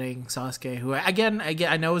with adding Sasuke, who again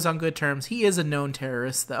I know is on good terms. He is a known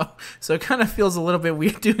terrorist though, so it kind of feels a little bit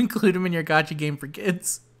weird to include him in your gacha game for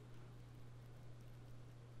kids.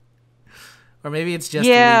 Or maybe it's just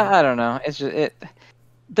I don't know. It's just it.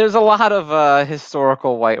 There's a lot of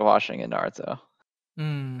historical whitewashing in Naruto.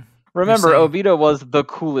 Remember, Obito was the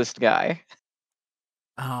coolest guy.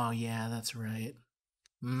 Oh yeah, that's right.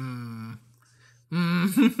 A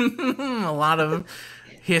lot of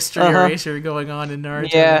history erasure going on in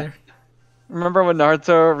Naruto. Yeah. There. Remember when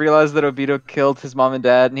Naruto realized that Obito killed his mom and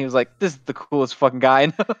dad, and he was like, "This is the coolest fucking guy I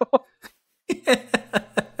know."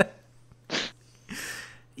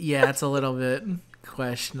 Yeah, it's a little bit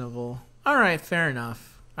questionable. All right, fair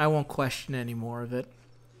enough. I won't question any more of it.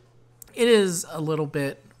 It is a little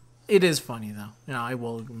bit. It is funny though. You know, I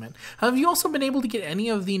will admit. Have you also been able to get any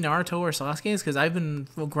of the Naruto or Sasuke's? Because I've been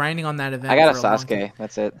grinding on that event. I got a Sasuke.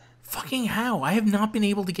 That's it. Fucking how? I have not been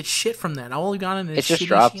able to get shit from that. All I got in is it just shitty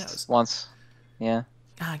dropped Shinos. Once. Yeah.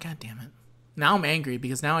 Ah, god damn it. Now I'm angry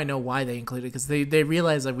because now I know why they included it, because they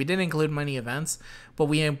realized that we didn't include many events, but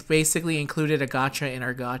we basically included a gacha in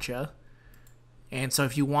our gacha. And so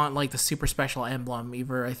if you want like the super special emblem,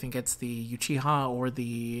 either I think it's the Uchiha or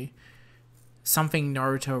the something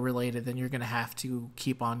Naruto related, then you're gonna have to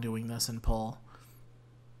keep on doing this and pull.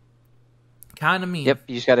 Kind of mean. Yep,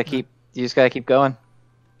 you just gotta keep going.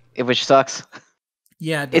 Which sucks.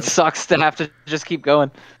 Yeah, it sucks to have to just keep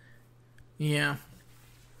going. Yeah.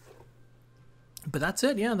 But that's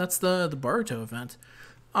it. Yeah, that's the Boruto event.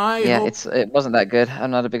 It wasn't that good. I'm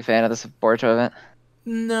not a big fan of this Boruto event.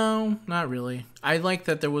 No, not really. I like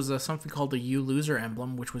that there was something called the You Loser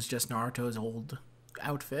emblem, which was just Naruto's old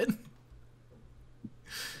outfit.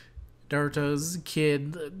 Naruto's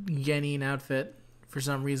kid Genin outfit, for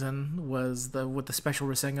some reason, was with the special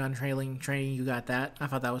Rasengan training. You got that. I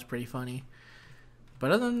thought that was pretty funny. But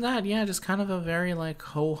other than that, yeah, just kind of a very like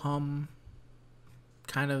ho hum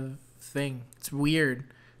kind of thing. It's weird.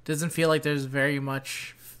 Doesn't feel like there's very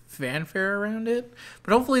much fanfare around it.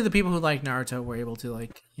 But hopefully the people who like Naruto were able to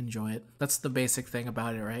like enjoy it. That's the basic thing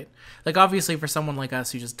about it, right? Like obviously for someone like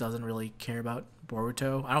us who just doesn't really care about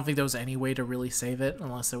Boruto, I don't think there was any way to really save it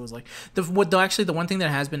unless it was like actually the one thing that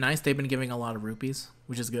has been nice, they've been giving a lot of rupees,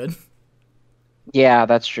 which is good. Yeah,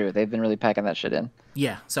 that's true. They've been really packing that shit in.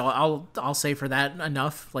 Yeah, so I'll say for that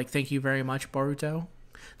enough. Like thank you very much Boruto.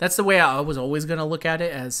 That's the way I was always going to look at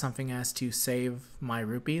it, as something as to save my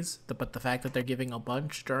rupees. But the fact that they're giving a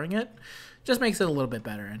bunch during it just makes it a little bit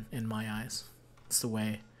better in my eyes. It's the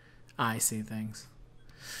way I see things.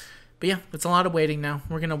 But yeah, it's a lot of waiting now.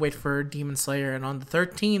 We're going to wait for Demon Slayer. And on the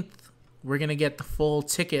 13th, we're going to get the full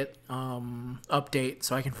ticket update.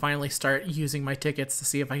 So I can finally start using my tickets to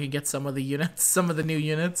see if I can get some of the units, some of the new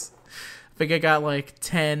units. I think I got like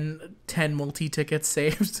 10 multi-tickets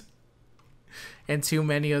saved. And too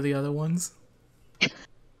many of the other ones.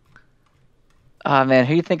 Man,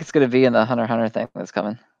 who do you think it's going to be in the Hunter x Hunter thing that's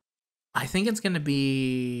coming? I think it's going to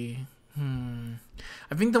be...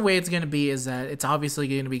 I think the way it's going to be is that it's obviously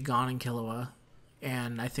going to be Gon and Killua.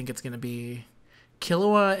 And I think it's going to be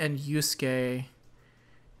Killua and Yusuke.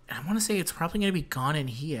 And I want to say it's probably going to be Gon and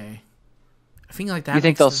Hiei. I think like that. You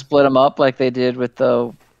think they'll split them up like they did with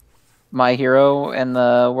the My Hero and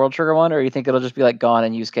the World Trigger one? Or you think it'll just be like Gon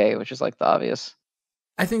and Yusuke, which is like the obvious?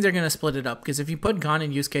 I think they're going to split it up, because if you put Gon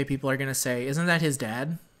and Yusuke, people are going to say, isn't that his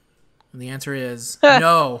dad? And the answer is,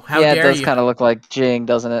 no, how dare you. Yeah, it does kind of look like Jing,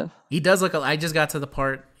 doesn't it? He does look, I just got to the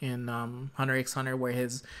part in Hunter x Hunter where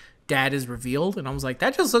his dad is revealed, and I was like,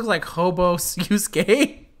 that just looks like Hobo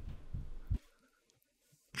Yusuke.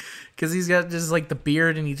 Because he's got just like the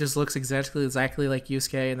beard, and he just looks exactly like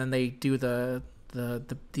Yusuke, and then they do the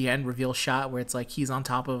end reveal shot where it's like he's on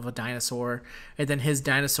top of a dinosaur, and then his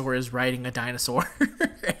dinosaur is riding a dinosaur.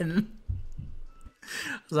 And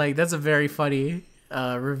I was like, that's a very funny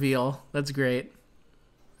reveal. That's great.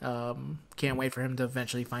 Can't wait for him to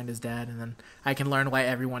eventually find his dad, and then I can learn why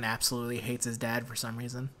everyone absolutely hates his dad for some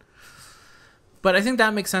reason. But I think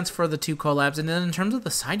that makes sense for the two collabs. And then in terms of the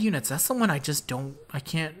side units, that's the one I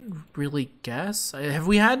can't really guess. Have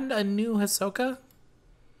we had a new Hisoka?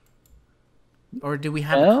 Or do we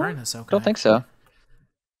have a current Hisoka? Don't think so.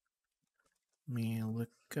 Let me look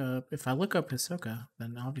up. If I look up Hisoka,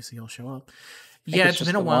 then obviously he'll show up. Yeah, it's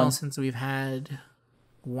been a while since we've had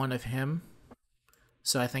one of him.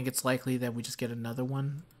 So I think it's likely that we just get another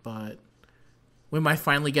one. But we might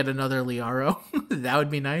finally get another Liaro. That would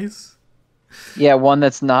be nice. Yeah, one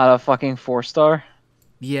that's not a fucking 4-star.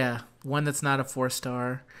 Yeah, one that's not a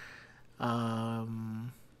 4-star.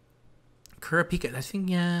 Kurapika, I think,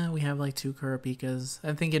 yeah, we have like 2 Kurapikas.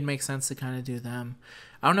 I think it makes sense to kind of do them.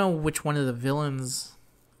 I don't know which one of the villains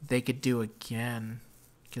they could do again.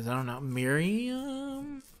 Because I don't know.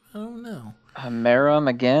 Miriam? I don't know. Merum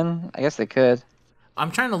again? I guess they could. I'm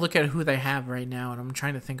trying to look at who they have right now, and I'm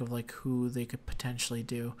trying to think of like who they could potentially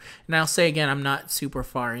do. And I'll say again, I'm not super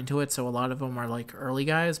far into it, so a lot of them are like early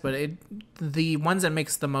guys, but the ones that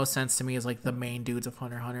makes the most sense to me is like the main dudes of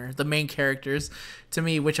Hunter x Hunter, the main characters to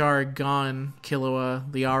me, which are Gon, Killua,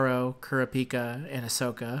 Liaro, Kurapika, and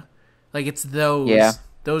Ahsoka. Like it's those. Yeah.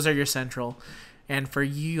 Those are your central. And for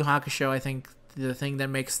Yu Yu Hakusho, I think the thing that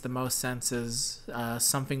makes the most sense is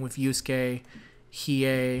something with Yusuke,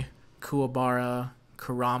 Hiei, Kuwabara,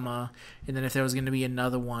 Kurama, and then if there was going to be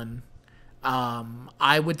another one,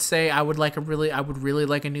 I would say I would really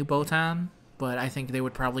like a new Botan, but I think they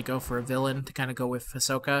would probably go for a villain to kind of go with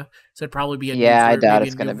Hisoka. So it'd probably be I doubt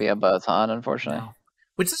it's going to be a Botan, unfortunately. No.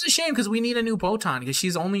 Which is a shame because we need a new Botan because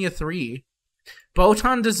she's only a 3.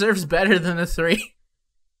 Botan deserves better than a 3.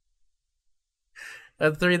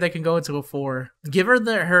 A 3 that can go into a 4. Give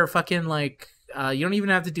her her fucking like. You don't even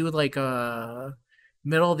have to do like a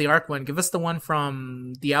middle of the arc one. Give us the one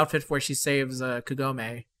from the outfit where she saves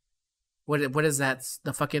Kagome. What is that?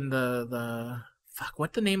 The fucking the fuck.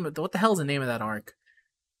 What the hell is the name of that arc?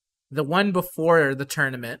 The one before the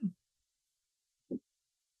tournament.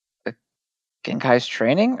 Genkai's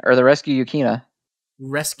training or the rescue Yukina?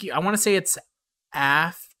 Rescue. I want to say it's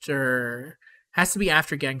after. Has to be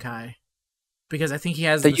after Genkai. Because I think he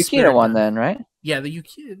has the Yukina one then, right? Yeah, the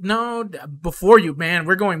Yukina. No, before you, man.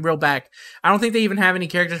 We're going real back. I don't think they even have any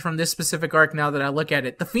characters from this specific arc now that I look at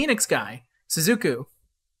it. The Phoenix guy, Suzuku.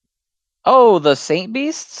 Oh, the Saint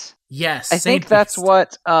Beasts? Yes, I think that's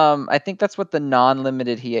what the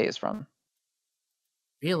non-limited Hiei is from.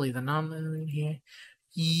 Really, the non-limited Hiei?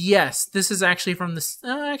 Yes, this is actually from this.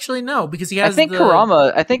 Actually, no, because he has. I think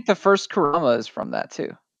Kurama. I think the first Kurama is from that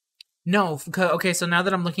too. No, okay. So now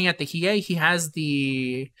that I'm looking at the Hiei, he has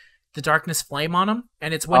the Darkness Flame on him,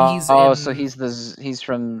 and it's when he's. Oh, so he's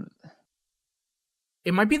from.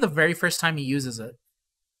 It might be the very first time he uses it.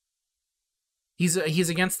 He's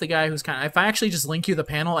against the guy who's kind of. If I actually just link you the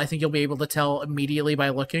panel, I think you'll be able to tell immediately by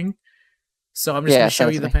looking. So I'm just going to show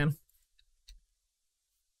you the panel.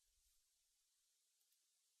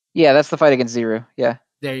 Yeah, that's the fight against Zero. Yeah,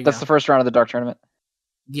 there you go. That's the first round of the Dark Tournament.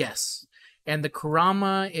 Yes, and the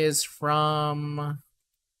Kurama is from.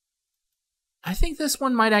 I think this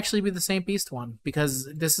one might actually be the Saint Beast one because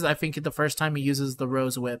this is, I think, the first time he uses the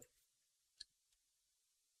Rose Whip.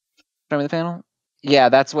 Show me the panel. Yeah,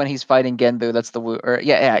 that's when he's fighting Genbu. That's the wound.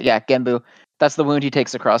 Yeah, Genbu. That's the wound he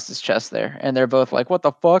takes across his chest there, and they're both like, "What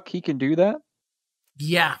the fuck? He can do that?"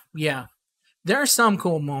 Yeah. There are some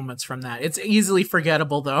cool moments from that. It's easily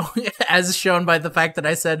forgettable, though, as shown by the fact that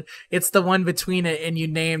I said it's the one between it and you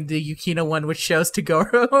named the Yukina one, which shows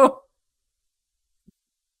Toguro.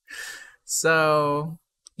 So,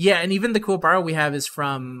 yeah, and even the Kuwabara we have is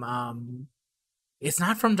from... it's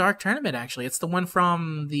not from Dark Tournament, actually. It's the one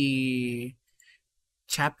from the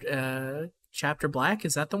Chapter Black.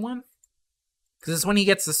 Is that the one? Because it's when he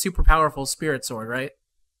gets the super powerful Spirit Sword, right?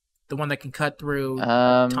 The one that can cut through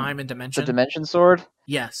time and dimension. The Dimension Sword?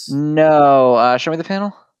 Yes. No. Show me the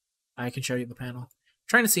panel. I can show you the panel. I'm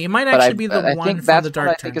trying to see. It might actually be the one from the Dark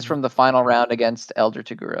Tournament. I think it's from the final round against Elder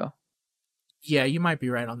Toguro. Yeah, you might be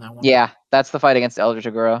right on that one. Yeah, that's the fight against Elder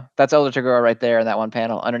Toguro. That's Elder Toguro right there in that one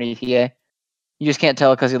panel underneath Hiei. You just can't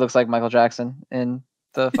tell because he looks like Michael Jackson in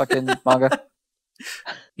the fucking manga.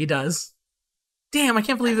 He does. Damn, I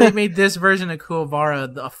can't believe they made this version of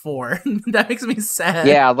Kuwabara a 4. That makes me sad.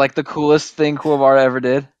 Yeah, like the coolest thing Kuwabara ever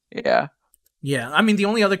did. Yeah. Yeah, I mean, the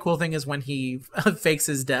only other cool thing is when he fakes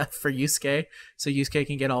his death for Yusuke, so Yusuke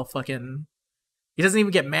can get all fucking... He doesn't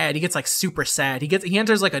even get mad. He gets like super sad. He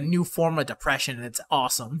enters like a new form of depression, and it's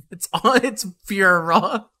awesome. It's pure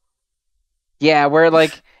raw. Yeah, where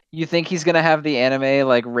like you think he's gonna have the anime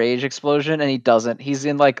like rage explosion, and he doesn't. He's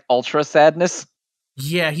in like ultra sadness.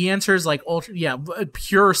 Yeah, he enters like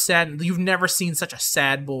pure sad. You've never seen such a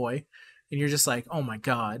sad boy, and you're just like, oh my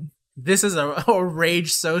god, this is a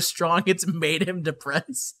rage so strong it's made him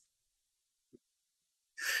depressed.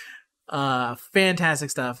 Fantastic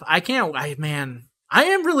stuff. I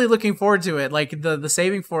am really looking forward to it. Like the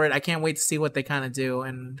saving for it, I can't wait to see what they kind of do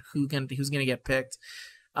and who's gonna get picked.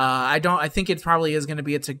 I think it probably is gonna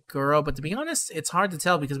be a Toguro, but to be honest, it's hard to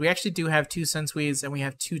tell because we actually do have 2 Sensuis and we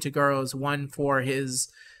have 2 Toguros, one for his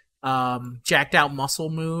jacked out muscle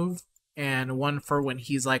move and one for when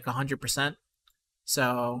he's like 100%.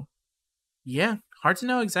 So yeah, hard to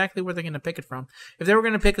know exactly where they're gonna pick it from. If they were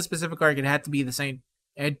gonna pick a specific arc, it had to be the same.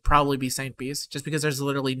 It'd probably be Saint Beast, just because there's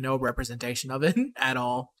literally no representation of it at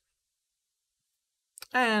all.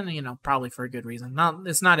 And, probably for a good reason.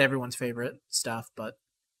 It's not everyone's favorite stuff, but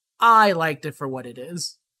I liked it for what it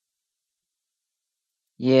is.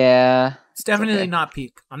 Yeah. It's definitely not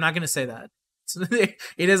peak. I'm not going to say that.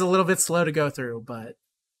 It is a little bit slow to go through, but it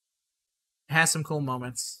has some cool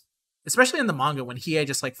moments. Especially in the manga when Hiei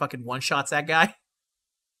just like fucking one-shots that guy.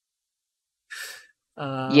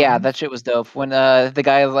 Yeah, that shit was dope. When the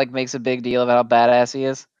guy like makes a big deal about how badass he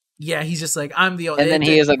is. Yeah, he's just like, I'm the only. And then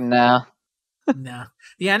he is like, nah. Nah.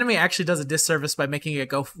 The anime actually does a disservice by making it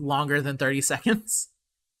go longer than 30 seconds.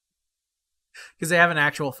 Because they have an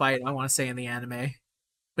actual fight, I want to say, in the anime.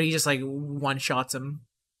 But he just like one-shots him.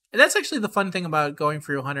 And that's actually the fun thing about going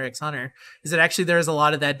through Hunter x Hunter, is that actually there's a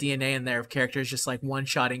lot of that DNA in there of characters just like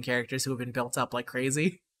one-shotting characters who have been built up like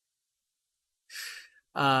crazy.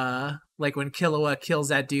 Like when Killua kills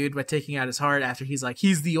that dude by taking out his heart after he's like,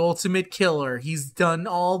 he's the ultimate killer, he's done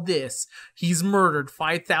all this, he's murdered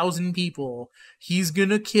 5,000 people, he's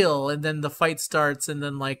gonna kill, and then the fight starts, and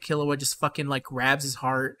then like Killua just fucking like grabs his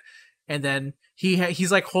heart, and then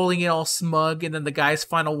he's like holding it all smug, and then the guy's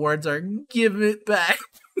final words are, give it back.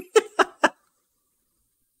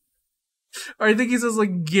 Or I think he says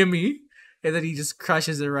like, gimme, and then he just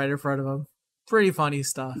crushes it right in front of him. Pretty funny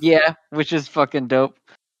stuff. Yeah, which is fucking dope.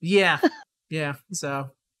 Yeah. So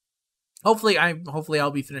hopefully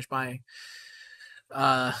I'll be finished by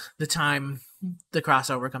the time the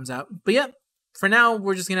crossover comes out. But yeah, for now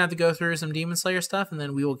we're just gonna have to go through some Demon Slayer stuff, and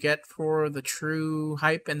then we will get for the true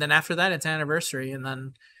hype, and then after that it's anniversary, and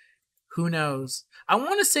then who knows. I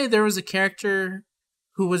want to say there was a character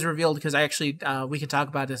who was revealed, because I actually we can talk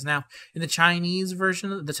about this now. In the Taiwanese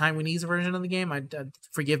version of the game,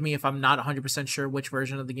 forgive me if I'm not 100% sure which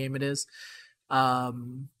version of the game it is,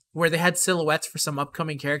 where they had silhouettes for some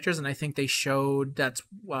upcoming characters, and I think they showed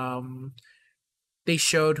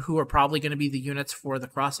who are probably going to be the units for the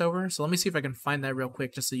crossover. So let me see if I can find that real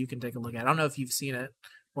quick, just so you can take a look at it. I don't know if you've seen it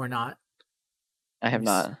or not. I have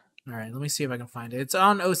not. All right, let me see if I can find it. It's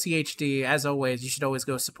on OCHD. As always, you should always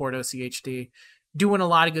go support OCHD. Doing a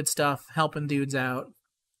lot of good stuff, helping dudes out.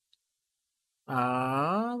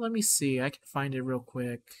 Let me see. I can find it real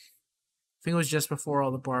quick. I think it was just before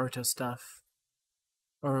all the Boruto stuff,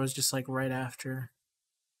 or it was just like right after.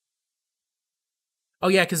 Oh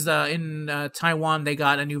yeah, because in Taiwan they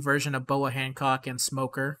got a new version of Boa Hancock and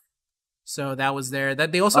Smoker, so that was there.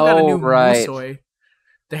 That they also got a Oh, new right. Musoi.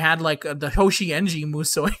 They had like the Hoshienji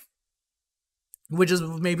Musoi, which is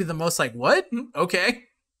maybe the most like what? Okay,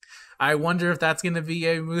 I wonder if that's gonna be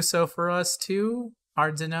a Muso for us too.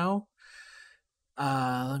 Hard to know.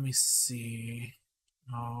 Let me see.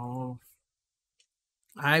 Oh,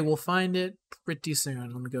 I will find it pretty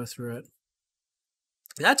soon. Let me go through it.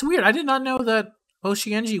 That's weird. I did not know that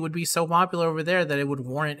Hoshienji would be so popular over there that it would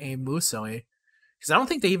warrant a Musoi. Because I don't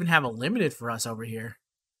think they even have a limited for us over here.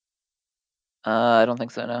 I don't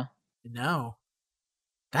think so. No. No.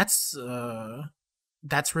 That's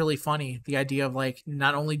really funny. The idea of like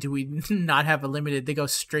not only do we not have a limited, they go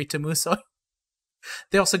straight to Musoi.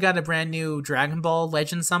 They also got a brand new Dragon Ball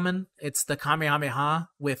Legend summon. It's the Kamehameha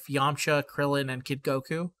with Yamcha, Krillin, and Kid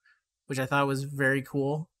Goku, which I thought was very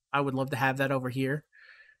cool. I would love to have that over here,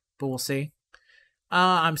 but we'll see.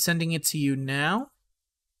 I'm sending it to you now.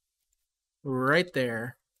 Right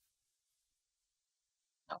there.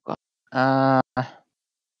 Uh,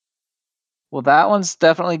 well, that one's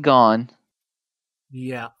definitely gone.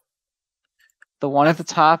 Yeah. The one at the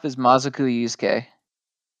top is Mazuku Yusuke.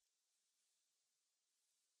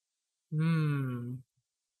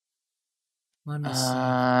 Let me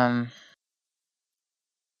see.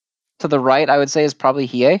 To the right, I would say is probably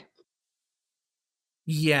Hiei.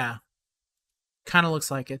 Yeah. Kind of looks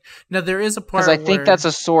like it. Now there is a part Because I think where that's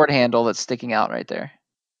a sword handle that's sticking out right there.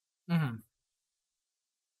 Mhm.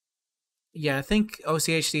 Yeah, I think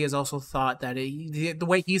OCHD has also thought that the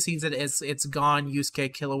way he sees it is it's Gon,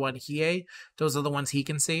 Yusuke, Killua, and Hiei. Those are the ones he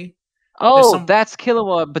can see. There's Oh, some. that's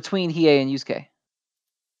Killua between Hiei and Yusuke.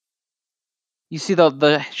 You see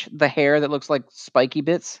the hair that looks like spiky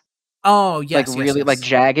bits, Oh like yes, yes, really like yes.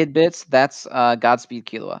 jagged bits. That's Godspeed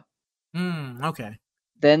Killua. Okay.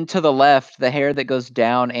 Then to the left, the hair that goes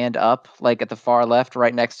down and up, like at the far left,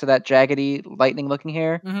 right next to that jaggedy lightning-looking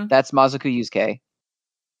hair, Mm-hmm. that's Mazuku Yusuke.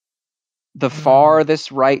 The Mm.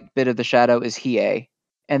 farthest right bit of the shadow is Hiei.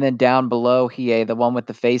 And then down below Hiei, the one with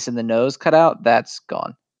the face and the nose cut out, that's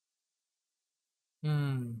gone.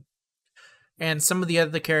 Mm. And some of the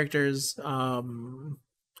other characters on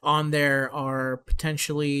there are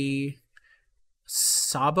potentially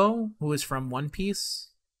Sabo, who is from One Piece.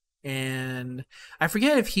 And I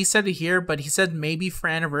forget if he said it here, but he said maybe for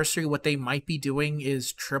anniversary, what they might be doing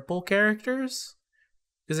is triple characters.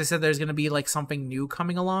 Because they said there's going to be like something new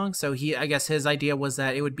coming along. So I guess his idea was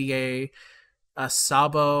that it would be a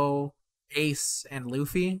Sabo, Ace, and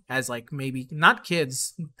Luffy as like maybe not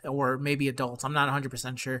kids or maybe adults. I'm not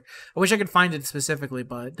 100% sure. I wish I could find it specifically,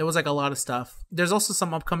 but there was like a lot of stuff. There's also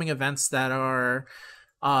some upcoming events that are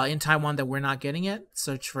in Taiwan that we're not getting yet.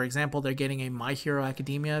 So, for example, they're getting a My Hero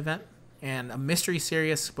Academia event and a mystery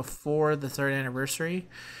series before the third anniversary.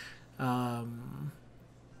 Um,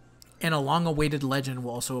 and a long-awaited legend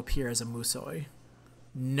will also appear as a Musoi.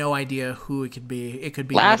 No idea who it could be. It could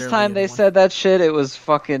be Last literally time they anyone. said that shit, it was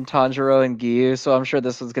fucking Tanjiro and Gyu, so I'm sure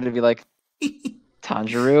this was going to be like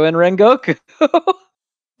Tanjiro and Rengoku.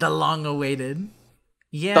 The long-awaited. The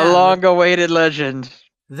Yeah, long-awaited legend.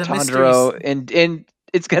 the mystery. Tanjiro, and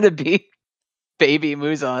it's going to be Baby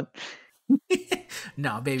Muzan.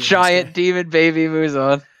 No, baby Giant Musuke. demon Baby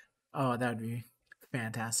Muzan. Oh, that would be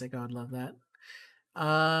fantastic. I would love that.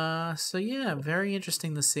 So yeah, very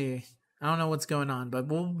interesting to see. I don't know what's going on, but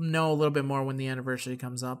we'll know a little bit more when the anniversary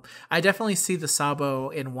comes up. I definitely see the Sabo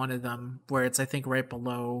in one of them, where it's I think right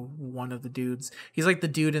below one of the dudes. He's like the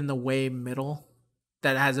dude in the way middle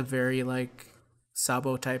that has a very like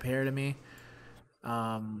Sabo type hair to me.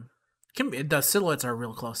 The silhouettes are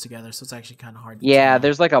real close together, so it's actually kind of hard to Yeah, tell.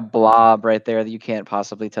 there's like a blob right there that you can't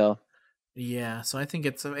possibly tell. Yeah, so I think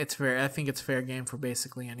it's fair. I think it's fair game for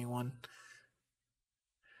basically anyone.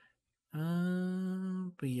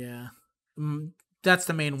 But yeah, that's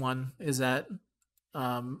the main one. Is that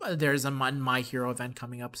there's a My Hero event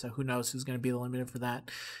coming up, so who knows who's going to be the limited for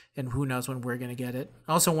that, and who knows when we're going to get it.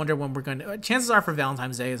 I also wonder when we're going to. Chances are for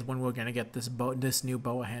Valentine's Day is when we're going to get this new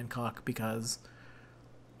Boa Hancock because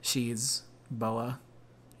she's Boa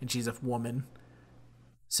and she's a woman.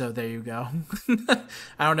 So there you go.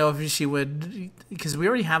 I don't know if she would because we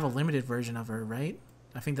already have a limited version of her, right?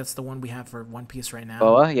 I think that's the one we have for One Piece right now.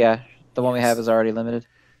 Boa, yeah. The one we have Yes. is already limited.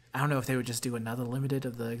 I don't know if they would just do another limited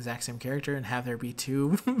of the exact same character and have there be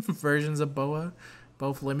two versions of Boa,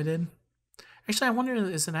 both limited. Actually, I wonder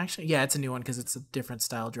is it actually? Yeah, it's a new one because it's a different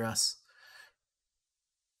style dress.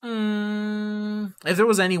 If there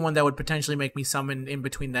was anyone that would potentially make me summon in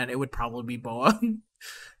between that, it would probably be Boa.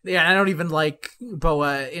 Yeah, I don't even like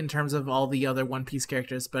Boa in terms of all the other One Piece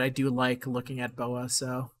characters, but I do like looking at Boa,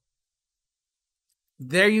 so.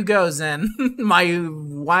 There you go, Zen. My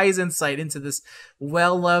wise insight into this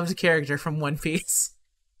well-loved character from One Piece.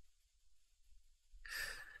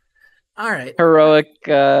 All right. Heroic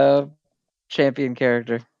champion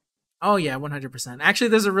character. Oh yeah, 100%. Actually,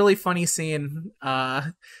 there's a really funny scene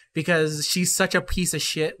because she's such a piece of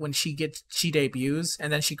shit when she debuts,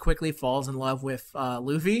 and then she quickly falls in love with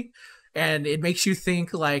Luffy, and it makes you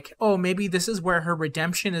think like, oh, maybe this is where her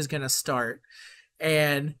redemption is gonna start.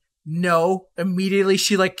 And no, immediately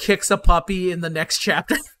she like kicks a puppy in the next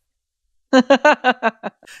chapter.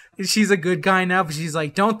 She's a good guy now, but she's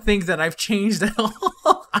like, don't think that I've changed at all.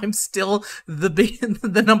 I'm still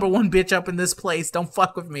the number one bitch up in this place. Don't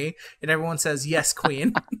fuck with me. And everyone says, yes,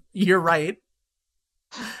 queen. You're right.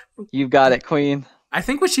 You've got it, queen. I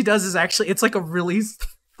think what she does is actually, it's like a really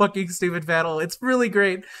fucking stupid battle. It's really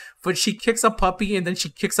great. But she kicks a puppy and then she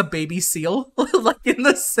kicks a baby seal. Like in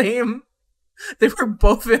the same, they were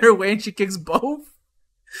both in her way and she kicks both.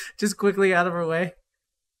 Just quickly out of her way.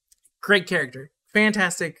 Great character.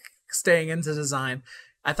 Fantastic staying into design.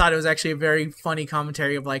 I thought it was actually a very funny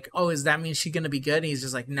commentary of like, oh, does that mean she's gonna be good? And he's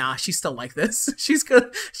just like, nah, she's still like this. She's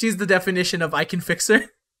good. She's the definition of I can fix her.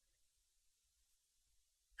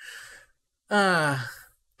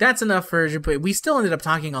 That's enough for Jumputi. We still ended up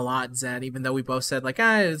talking a lot, Zed, even though we both said like,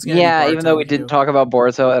 it's gonna be Boruto, even though we didn't talk about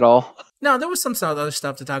Boruto at all. No, there was some other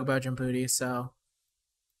stuff to talk about Jumputi, so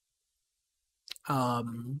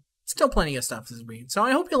still plenty of stuff to read. So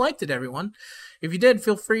I hope you liked it, everyone. If you did,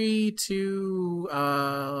 feel free to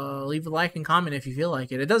leave a like and comment if you feel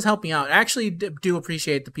like it. It does help me out. I actually do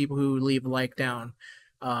appreciate the people who leave a like down.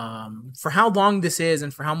 For how long this is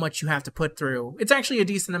and for how much you have to put through, it's actually a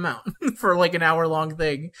decent amount for like an hour-long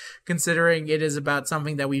thing, considering it is about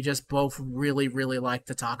something that we just both really, really like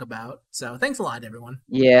to talk about. So thanks a lot, everyone.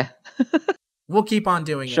 Yeah. We'll keep on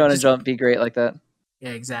doing it. Shonen Jump be great like that.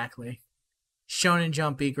 Yeah, exactly. Shonen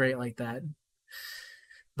Jump be great like that.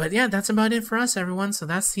 But yeah, that's about it for us, everyone. So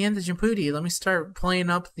that's the end of Jumputi. Let me start playing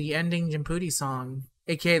up the ending Jumputi song,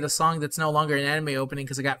 aka the song that's no longer an anime opening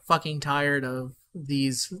because I got fucking tired of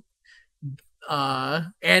these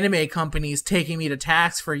anime companies taking me to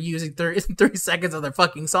task for using 30 seconds of their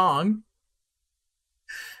fucking song.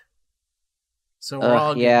 So we're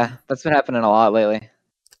all that's been happening a lot lately.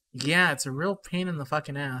 Yeah, it's a real pain in the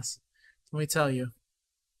fucking ass. Let me tell you.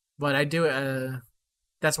 But I do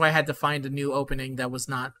that's why I had to find a new opening that was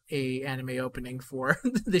not a anime opening for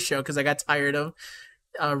the show, because I got tired of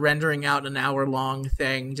rendering out an hour-long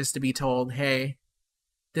thing just to be told, hey,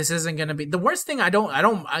 this isn't gonna be the worst thing. I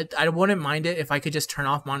wouldn't mind it if I could just turn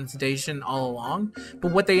off monetization all along.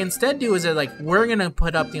 But what they instead do is they're like, we're gonna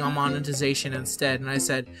put up the monetization instead. And I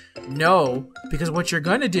said, no, because what you're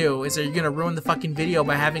gonna do is you're gonna ruin the fucking video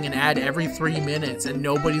by having an ad every 3 minutes, and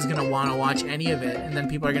nobody's gonna want to watch any of it. And then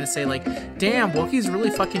people are gonna say like, damn, Wookie's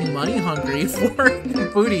really fucking money hungry for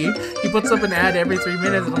booty. He puts up an ad every 3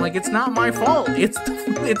 minutes, and I'm like, it's not my fault. It's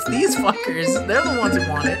these fuckers. They're the ones who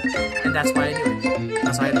want it, and that's why I do it.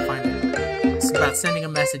 That's why I had to find it. It's about sending a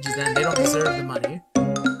message to them. They don't deserve the money.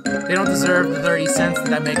 They don't deserve the 30 cents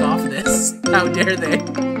that I make off this. How dare they?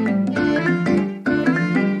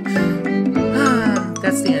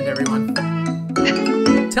 That's the end, everyone.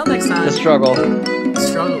 Till next time. The struggle. The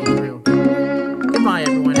struggle is real. Goodbye,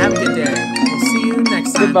 everyone. Have a good day. We'll see you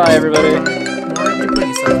next time. Goodbye, everybody. More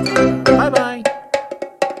Jumputi stuff. Bye-bye.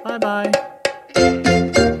 Bye-bye.